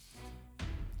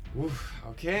 Oof,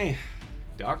 okay,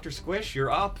 Dr. Squish, you're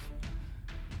up.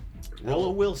 Roll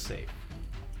a will save.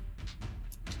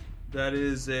 That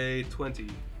is a 20.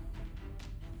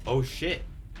 Oh shit.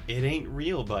 It ain't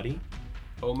real, buddy.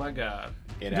 Oh my god.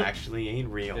 It actually ain't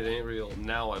real. It ain't real.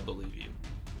 Now I believe you.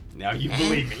 Now you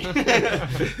believe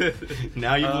me.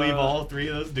 Now you believe all three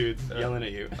of those dudes yelling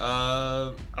at you.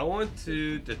 I want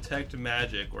to detect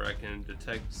magic, where I can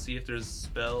see if there's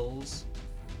spells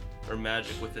or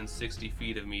magic within 60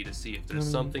 feet of me to see if there's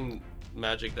something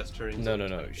magic that's turning.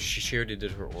 No. She already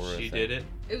did her aura. She thing. did it.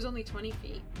 It was only 20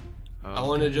 feet. I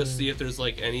want to just see if there's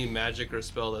like any magic or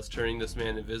spell that's turning this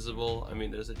man invisible. I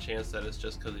mean, there's a chance that it's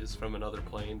just because he's from another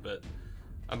plane, but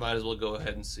I might as well go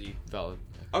ahead and see. Valid.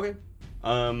 Okay.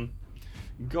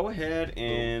 Go ahead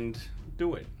and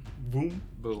do it. Boom.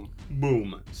 Boom.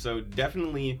 Boom. So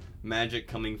definitely magic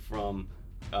coming from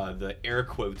the air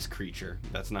quotes creature.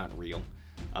 That's not real.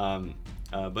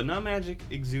 But not magic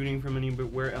exuding from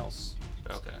anywhere else.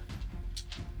 Okay.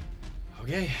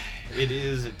 Okay. It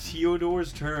is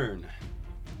Theodore's turn.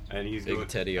 And he's Big going...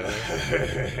 Teddy.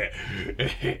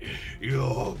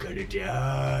 You're gonna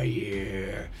die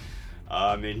here.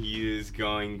 And he is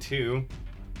going to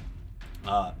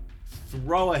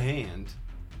throw a hand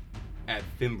at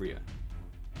Fimbria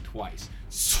twice.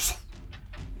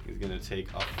 He's gonna take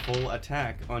a full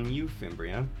attack on you,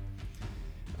 Fimbria.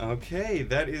 Okay,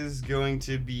 that is going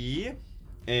to be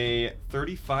a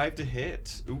 35 to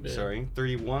hit. Oops, Yeah. sorry,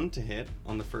 31 to hit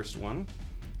on the first one,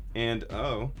 and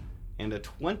a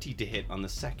 20 to hit on the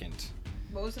second.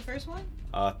 What was the first one?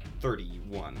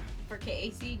 31 For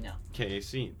KAC? No.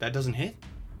 KAC. That doesn't hit.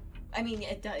 I mean,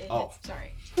 it does. Oh.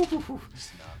 Sorry.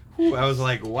 Whew, I was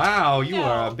like, wow, you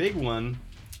are a No. big one.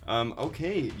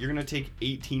 Okay, you're gonna take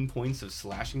 18 points of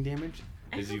slashing damage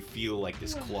as you feel like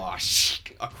this claw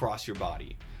across your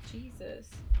body. Jesus.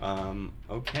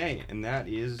 Okay, and that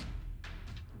is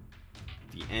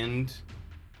the end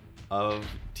of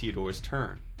Theodore's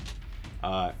turn.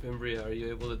 Fimbria, are you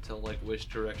able to tell like which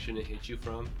direction it hit you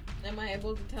from? Am I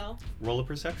able to tell? Roll a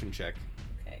perception check.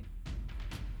 Okay.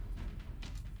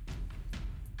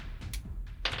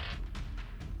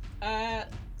 Uh,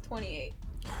 28.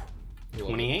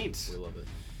 28. We love it.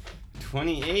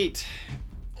 28.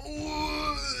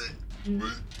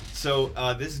 So,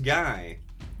 this guy,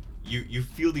 you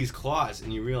feel these claws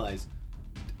and you realize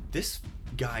this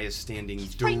guy is standing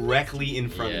directly in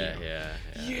front of you.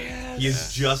 Yeah. He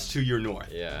is just to your north.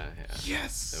 Yeah.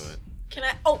 Yes. Do it.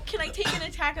 Can I take an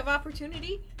attack of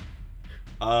opportunity?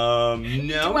 No.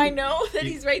 Do I know that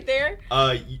he's right there?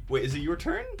 Wait, is it your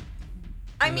turn?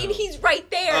 I mean, he's right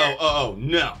there. Oh,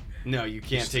 no. No, you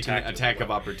can't Just take an attack attack him.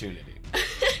 of opportunity.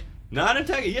 Not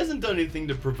attack. He hasn't done anything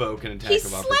to provoke an attack He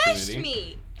of opportunity. slashed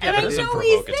me. Yeah, And that I doesn't know provoke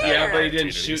he's attack. there. Yeah, but he didn't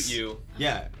Opportunities. shoot you.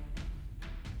 Yeah.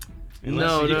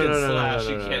 No. you can slash,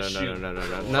 you can't shoot.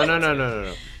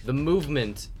 No. The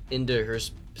movement into her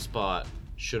spot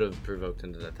should have provoked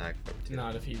an attack of opportunity.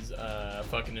 Not if he's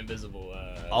fucking invisible.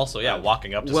 Also, yeah,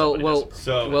 walking up to Well, somebody well, doesn't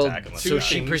so- provoke well. attack unless So you're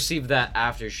she attacking. perceived that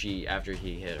after he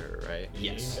hit her, right?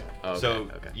 Yes. Okay, So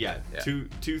okay. yeah, Yeah.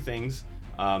 two things.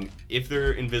 If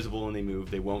they're invisible and they move,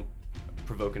 they won't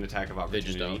provoke an attack of They opportunity.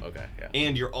 just don't. Okay. Yeah.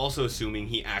 And you're also assuming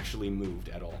he actually moved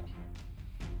at all.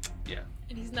 Yeah.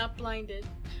 And he's not blinded.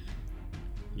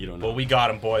 You don't know. Well, we got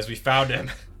him, boys. We found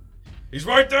him. He's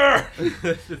right there.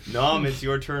 Nom, it's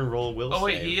your turn. Roll will Oh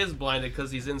wait, save. he is blinded because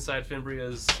he's inside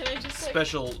Fimbria's Can I just like,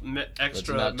 special That's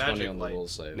extra not 20 magic on the light. roll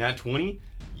save. Nat 20.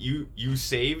 You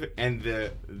save, and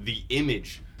the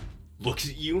image looks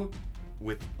at you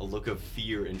with a look of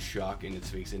fear and shock in its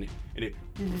face, and it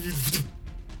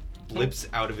blips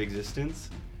out of existence,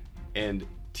 and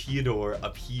Theodore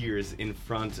appears in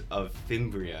front of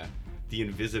Fimbria, the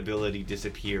invisibility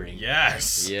disappearing.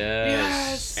 Yes.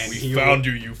 Yes. And We he found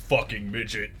you, you fucking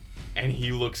midget. And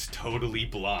he looks totally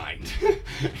blind.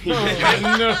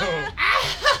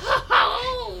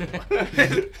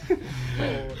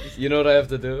 You know what I have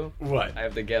to do? What? I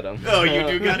have to get him. Oh, you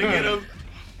do gotta get him.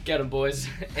 Get him, boys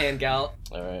and gal.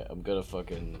 All right, I'm gonna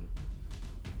fucking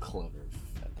clever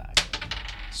attack.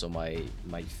 So my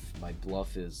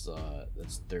bluff is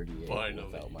that's 38 Finally.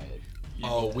 without my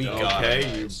Oh, we got Okay,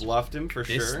 him. you bluffed him for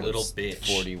This sure. little bitch.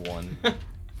 41.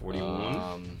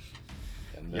 41.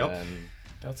 And Yep. then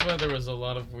That's why there was a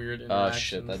lot of weird oh interactions.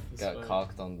 shit, that this got fight.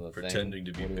 cocked on the Pretending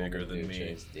thing. to be What do you want bigger to than do, me.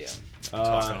 Chase? Yeah.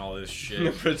 Talking all this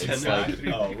shit. Pretend It's not like- to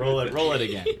be- Oh, roll it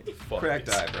again. Fuck Cracked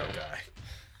this eyebrow.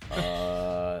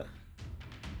 guy.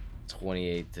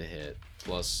 28 to hit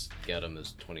plus get him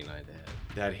is 29 to hit.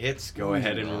 That hits. Go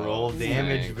ahead and roll Oh,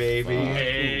 damage, thank baby. fuck.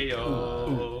 Hey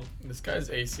yo. This guy's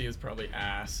AC is probably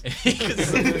ass.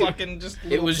 fucking just.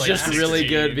 It was like just ass really to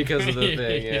good you. because of the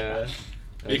thing, yeah.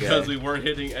 Because Okay. we weren't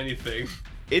hitting anything.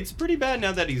 It's pretty bad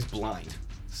now that he's blind.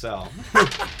 So,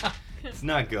 it's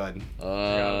not good.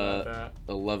 Forgot about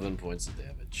 11 points of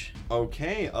damage.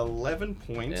 Okay, 11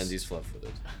 points. And he's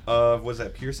flat-footed. Was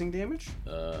that piercing damage?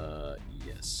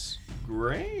 Yes.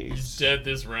 Great. He's dead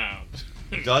this round.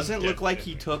 Doesn't look like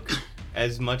he took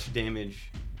as much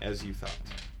damage as you thought.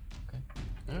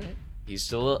 Alright. He's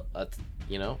still a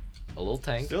little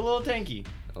tank. Still a little tanky.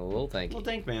 A little tanky. Little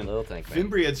tank man. Little tank man.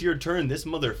 Fimbria, it's your turn. This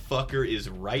motherfucker is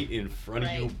right in front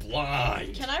of you, Right.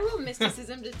 blind. Can I roll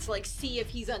mysticism to like see if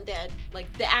he's undead?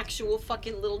 Like the actual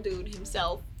fucking little dude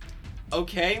himself.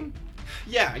 Okay.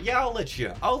 Yeah, I'll let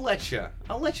you. I'll let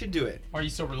you do it. Why are you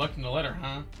so reluctant to let her,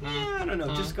 huh? Yeah, I don't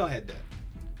know. Just go ahead, Dad.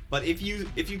 But if you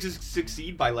just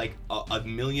succeed by like a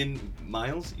million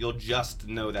miles, you'll just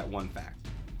know that one fact.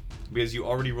 Because you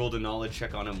already rolled a knowledge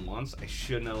check on him once, I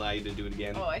shouldn't allow you to do it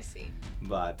again. Oh, I see.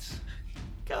 But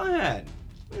go ahead.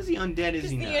 Is he undead? Is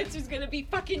Because he the not? answer's gonna be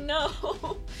fucking no.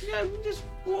 Yeah, just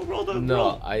roll the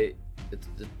No, roll.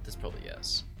 it's probably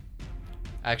yes.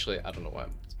 Actually, I don't know why.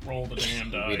 Roll the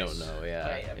damn dice. We don't know. Yeah.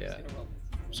 Right, I'm yeah. just gonna roll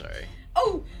this. Sorry.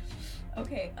 Oh!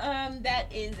 Okay, that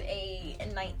is a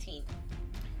 19,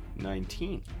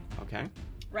 19. Okay.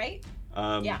 right?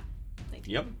 Yeah.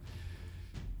 19. Yep.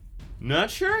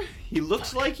 Not sure. He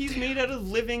looks like he's made out of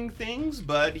living things,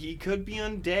 but he could be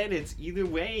undead. It's either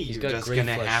way. He's You're got just gray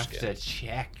gonna flesh have skin. to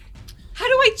check. How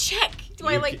do I check? Do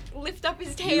I You like lift up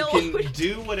his tail? You can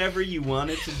do whatever you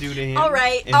wanted to do to him.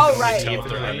 Alright, and alright. see Tell if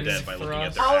if they're they're undead by looking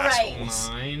at their All right. assholes.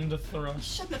 Mind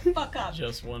thrust. Shut the fuck up.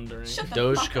 Just wondering. Shut the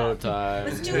Doge fuck code up. time.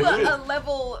 Let's do a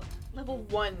level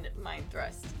 1 mind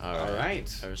thrust. All All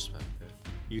right. I respect it.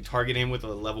 You target him with a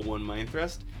level 1 mind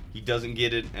thrust. He doesn't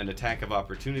get an attack of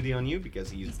opportunity on you because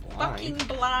he's He's blind. fucking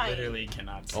blind. Literally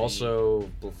cannot see. Also,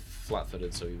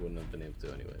 flat-footed, so he wouldn't have been able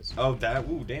to anyways. Oh, that.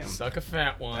 Ooh, damn. Suck a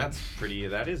fat one. That's pretty.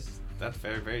 That's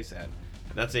very, very sad.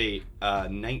 That's a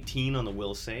 19 on the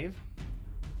will save.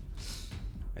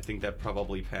 I think that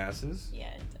probably passes.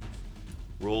 Yeah. It does.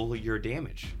 Roll your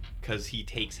damage, because he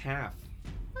takes half.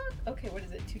 Okay, what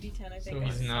is it? 2d10, I think. So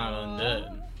he's not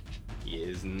undead.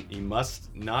 He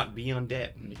must not be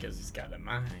undead. Because he's got a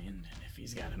mind. And if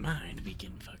he's got a mind, we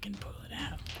can fucking pull it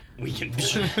out. We can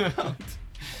pull it out.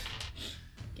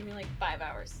 Give me like 5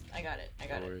 hours. I got it.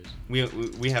 No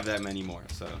worries. We have that many more,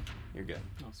 so you're good.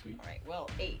 Oh, sweet. Alright, well,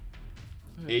 8.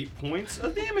 8 points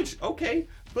of damage. Okay,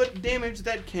 but damage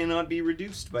that cannot be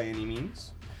reduced by any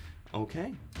means.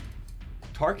 Okay.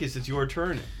 Tarkus, it's your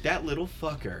turn. That little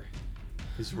fucker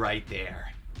is right there.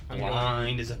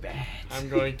 Blind as a bat. I'm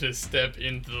going to step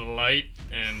into the light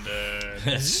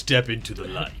and Step into the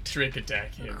light. trick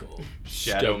attack him.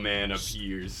 Shadow Man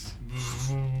appears.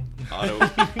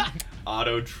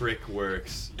 Auto trick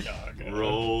works. Yaga.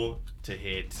 Roll to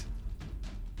hit.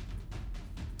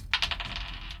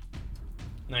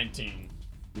 19.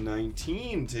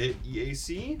 19 to hit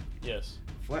EAC. Yes.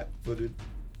 Flat-footed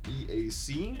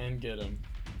EAC. And get him.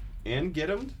 And get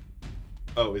him.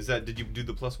 Oh, did you do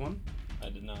the +1? I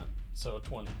did not. So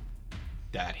 20.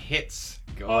 That hits.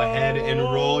 Go ahead and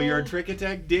roll your trick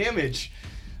attack damage.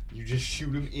 You just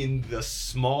shoot him in the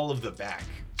small of the back.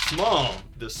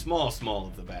 The small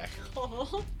of the back.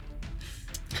 Oh.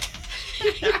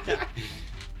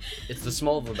 It's the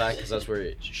small of the back because that's where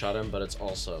it shot him, but it's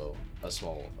also a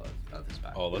small of his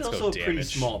back. Oh, let's It's go also a pretty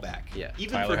damage. small back. Yeah.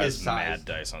 Even Tyler for his has size. mad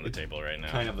dice on the it's table right now.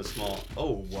 Kind of a small.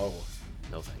 Oh, whoa.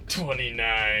 No thanks.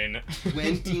 29.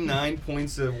 29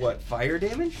 points of what? Fire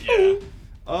damage? Yeah.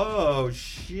 Oh,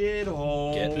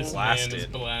 shithole. Get This Blasted. man is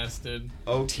blasted.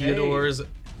 Okay. Theodore's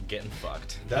getting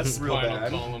fucked. That's real Spinal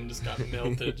bad. column just got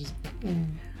melted. Just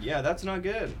Yeah, that's not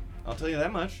good. I'll tell you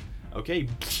that much. Okay.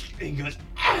 He goes.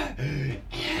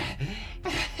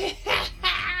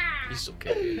 He's still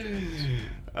kicking.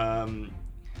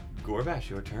 Gorbash,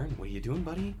 your turn. What are you doing,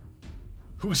 buddy?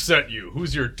 Who sent you?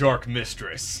 Who's your dark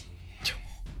mistress?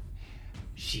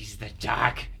 She's the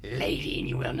Dark Lady, and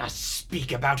you will not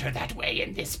speak about her that way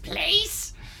in this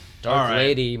place. Dark All right.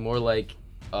 Lady, more like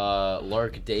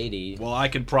Lark Deity. Well, I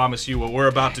can promise you what we're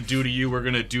about to do to you, we're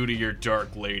gonna do to your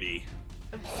dark lady.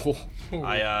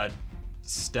 I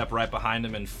step right behind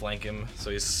him and flank him, so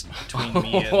he's between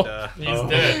me and. he's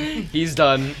dead. He's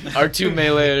done. Our two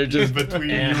melee are just Between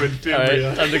Yeah. you and Alright,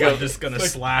 Fimbria. time to go. I'm just gonna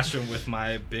slash him with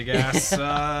my big ass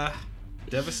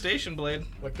devastation blade.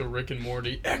 Like the Rick and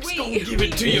Morty. X Wait, don't give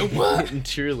it to you.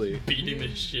 Truly. Beat him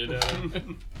his shit out.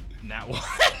 That one.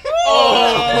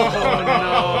 Oh,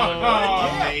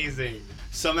 amazing.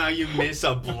 Somehow you miss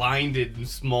a blinded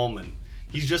Smallman.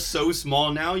 He's just so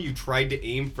small now, you tried to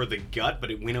aim for the gut, but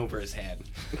it went over his head.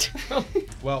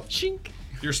 Well,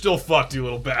 you're still fucked, you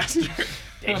little bastard.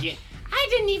 Did you? I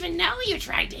didn't even know you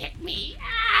tried to hit me.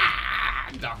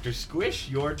 Dr. Squish,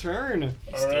 your turn.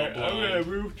 Alright, I'm gonna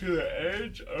move to the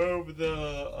edge of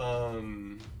the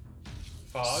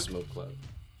fog, Smoke cloud.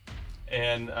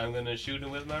 and I'm gonna shoot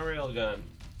him with my railgun.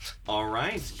 All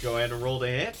right, go ahead and roll the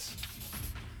hit.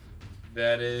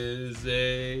 That is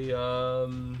a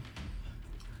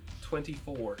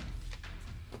 24.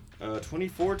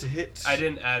 24 to hit. I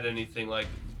didn't add anything like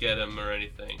get him or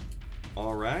anything.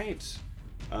 All right.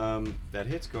 That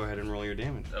hits. Go ahead and roll your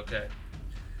damage. Okay.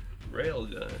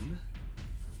 Railgun.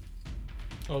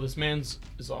 Oh, this man's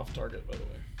is off target, by the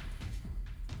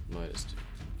way. -2.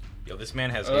 Yo, this man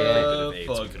has a bit of AIDS.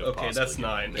 Fuck. Okay, that's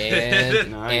 9.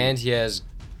 And 9. and he has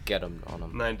get him on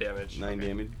him. 9 damage. 9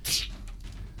 damage.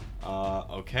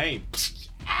 Okay.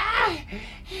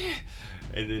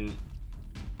 And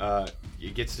then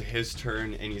it gets to his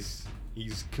turn, and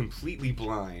he's completely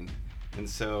blind, and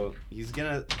so he's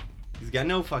got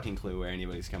no fucking clue where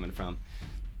anybody's coming from,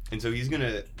 and so he's going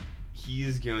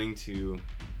to.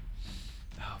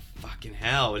 Oh fucking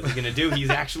hell! What is he gonna do? He's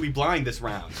actually blind this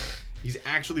round. He's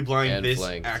actually blind And this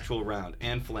flanked. actual round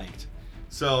and flanked.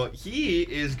 So he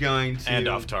is going to And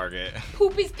off target.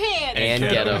 Poop his pants. And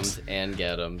get get him. him. And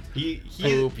get him. He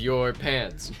Poop your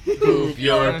pants. Poop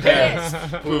your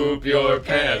pants. Poop your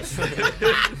pants.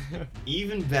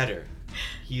 even better.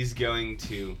 He's going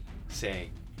to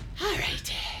say, All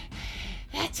right.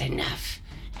 That's enough.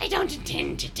 I don't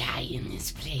intend to die in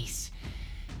this place.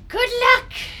 Good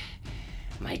luck.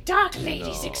 My Dark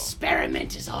Lady's No.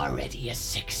 experiment is already a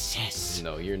success.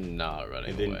 No, you're not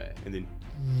running away. and then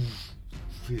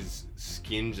his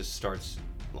skin just starts,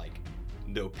 like,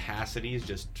 the opacity is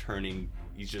just turning.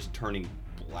 He's just turning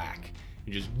black.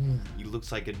 He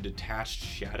looks like a detached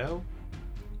shadow,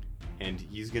 and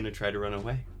he's gonna try to run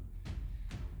away.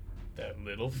 That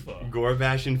little fuck.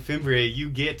 Gorbash and Fimbria, you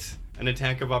get an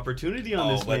attack of opportunity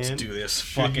on this man. Let's do this.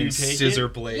 Should you Fucking take scissor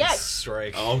it? blade Yes.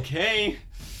 strike. Okay,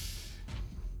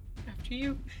 After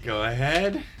you. go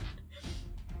ahead.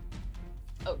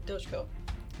 Oh, Doshko.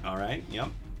 All right, yep.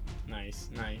 Nice,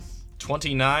 nice.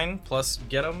 29 plus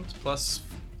get him plus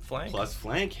flank. Plus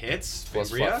flank hits.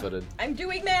 Plus Fimbria. flat-footed. I'm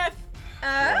doing math.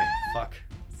 Boy, fuck.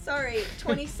 Sorry.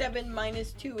 27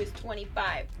 minus 2 is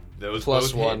 25. Those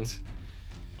Plus both one. hit.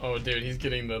 Oh, dude, he's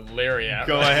getting the lariat.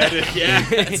 Go ahead and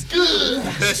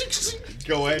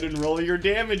go ahead and roll your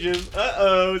damages.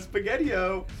 Uh-oh,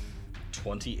 Spaghetti-O.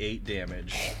 28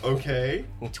 damage. Okay.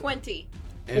 20.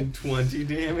 And 20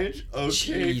 damage.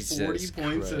 Okay, Jesus 40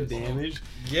 points of Christ. damage.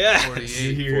 Yeah. 48.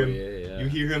 You hear him. 48, yeah. You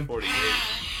hear him 48.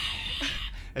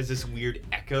 as this weird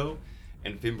echo.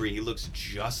 And Fimbria, he looks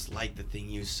just like the thing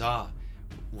you saw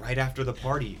right after the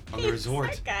party on the It's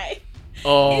resort. that guy.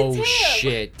 Oh It's him.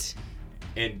 shit.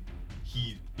 And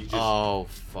he just Oh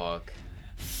fuck.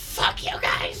 Fuck you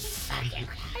guys. Fuck you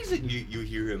guys. you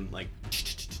hear him like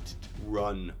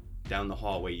run down the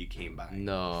hallway you came by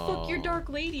No. Fuck your dark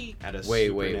lady. at a Wait.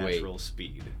 supernatural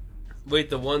speed. Wait,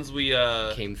 the ones we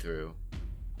Came through.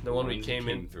 the one we Ones came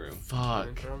in through.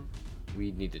 Fuck. from?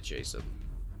 We need to chase him.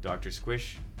 Dr.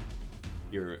 Squish,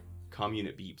 your comm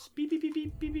unit beeps. Beep beep beep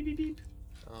beep beep beep beep beep.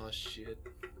 Oh shit.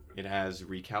 It has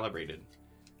recalibrated.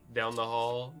 Down the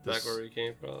hall, back This- where we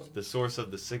came from. The source of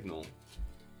the signal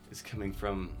is coming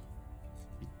from.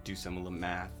 You do some of the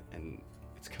math, and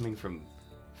it's coming from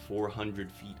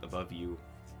 400 feet above you,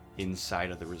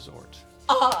 inside of the resort.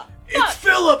 It's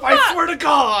Philip, I swear to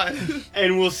God.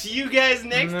 And we'll see you guys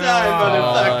next No. time,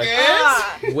 motherfuckers.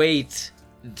 Ah. Wait.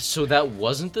 So that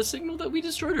wasn't the signal that we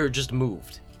destroyed, or it just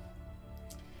moved?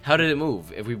 How did it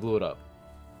move if we blew it up?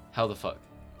 How the fuck?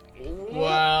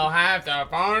 Well, have to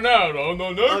find out on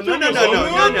the next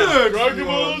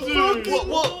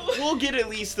No. We'll get at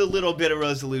least a little bit of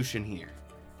resolution here.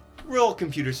 Roll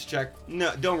computers check.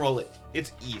 No, don't roll it.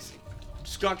 It's easy.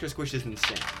 Dr. Squish is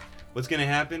insane. What's gonna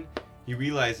happen? He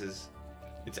realizes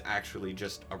it's actually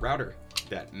just a router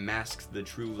that masks the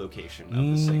true location of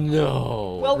the signal.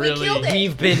 No. Well, we Really? killed it.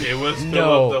 We've been. It was Philip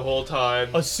no. the whole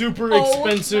time. A super Oh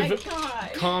expensive my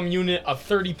God. comm unit, a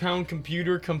 30-pound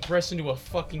computer compressed into a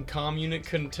fucking comm unit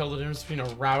couldn't tell the difference between a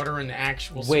router and the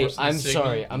actual Wait, source of the I'm signal.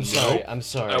 sorry. I'm sorry. I'm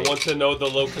sorry. I want to know the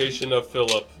location of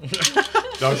Philip.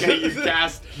 Okay, you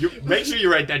cast. Make sure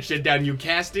you write that shit down. You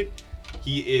cast it.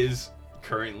 He is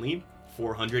currently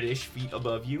 400-ish feet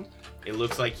above you. It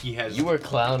looks like he has. You were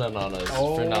clowning on us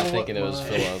for not thinking it was my-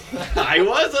 Philip. I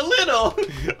was a little.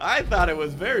 I thought it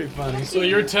was very funny. So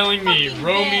you're telling me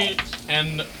Romy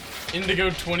and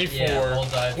Indigo 24 Yeah, all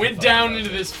died went for down fucking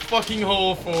into this fucking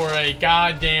hole for a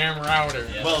goddamn router?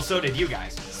 Well, so did you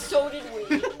guys. So did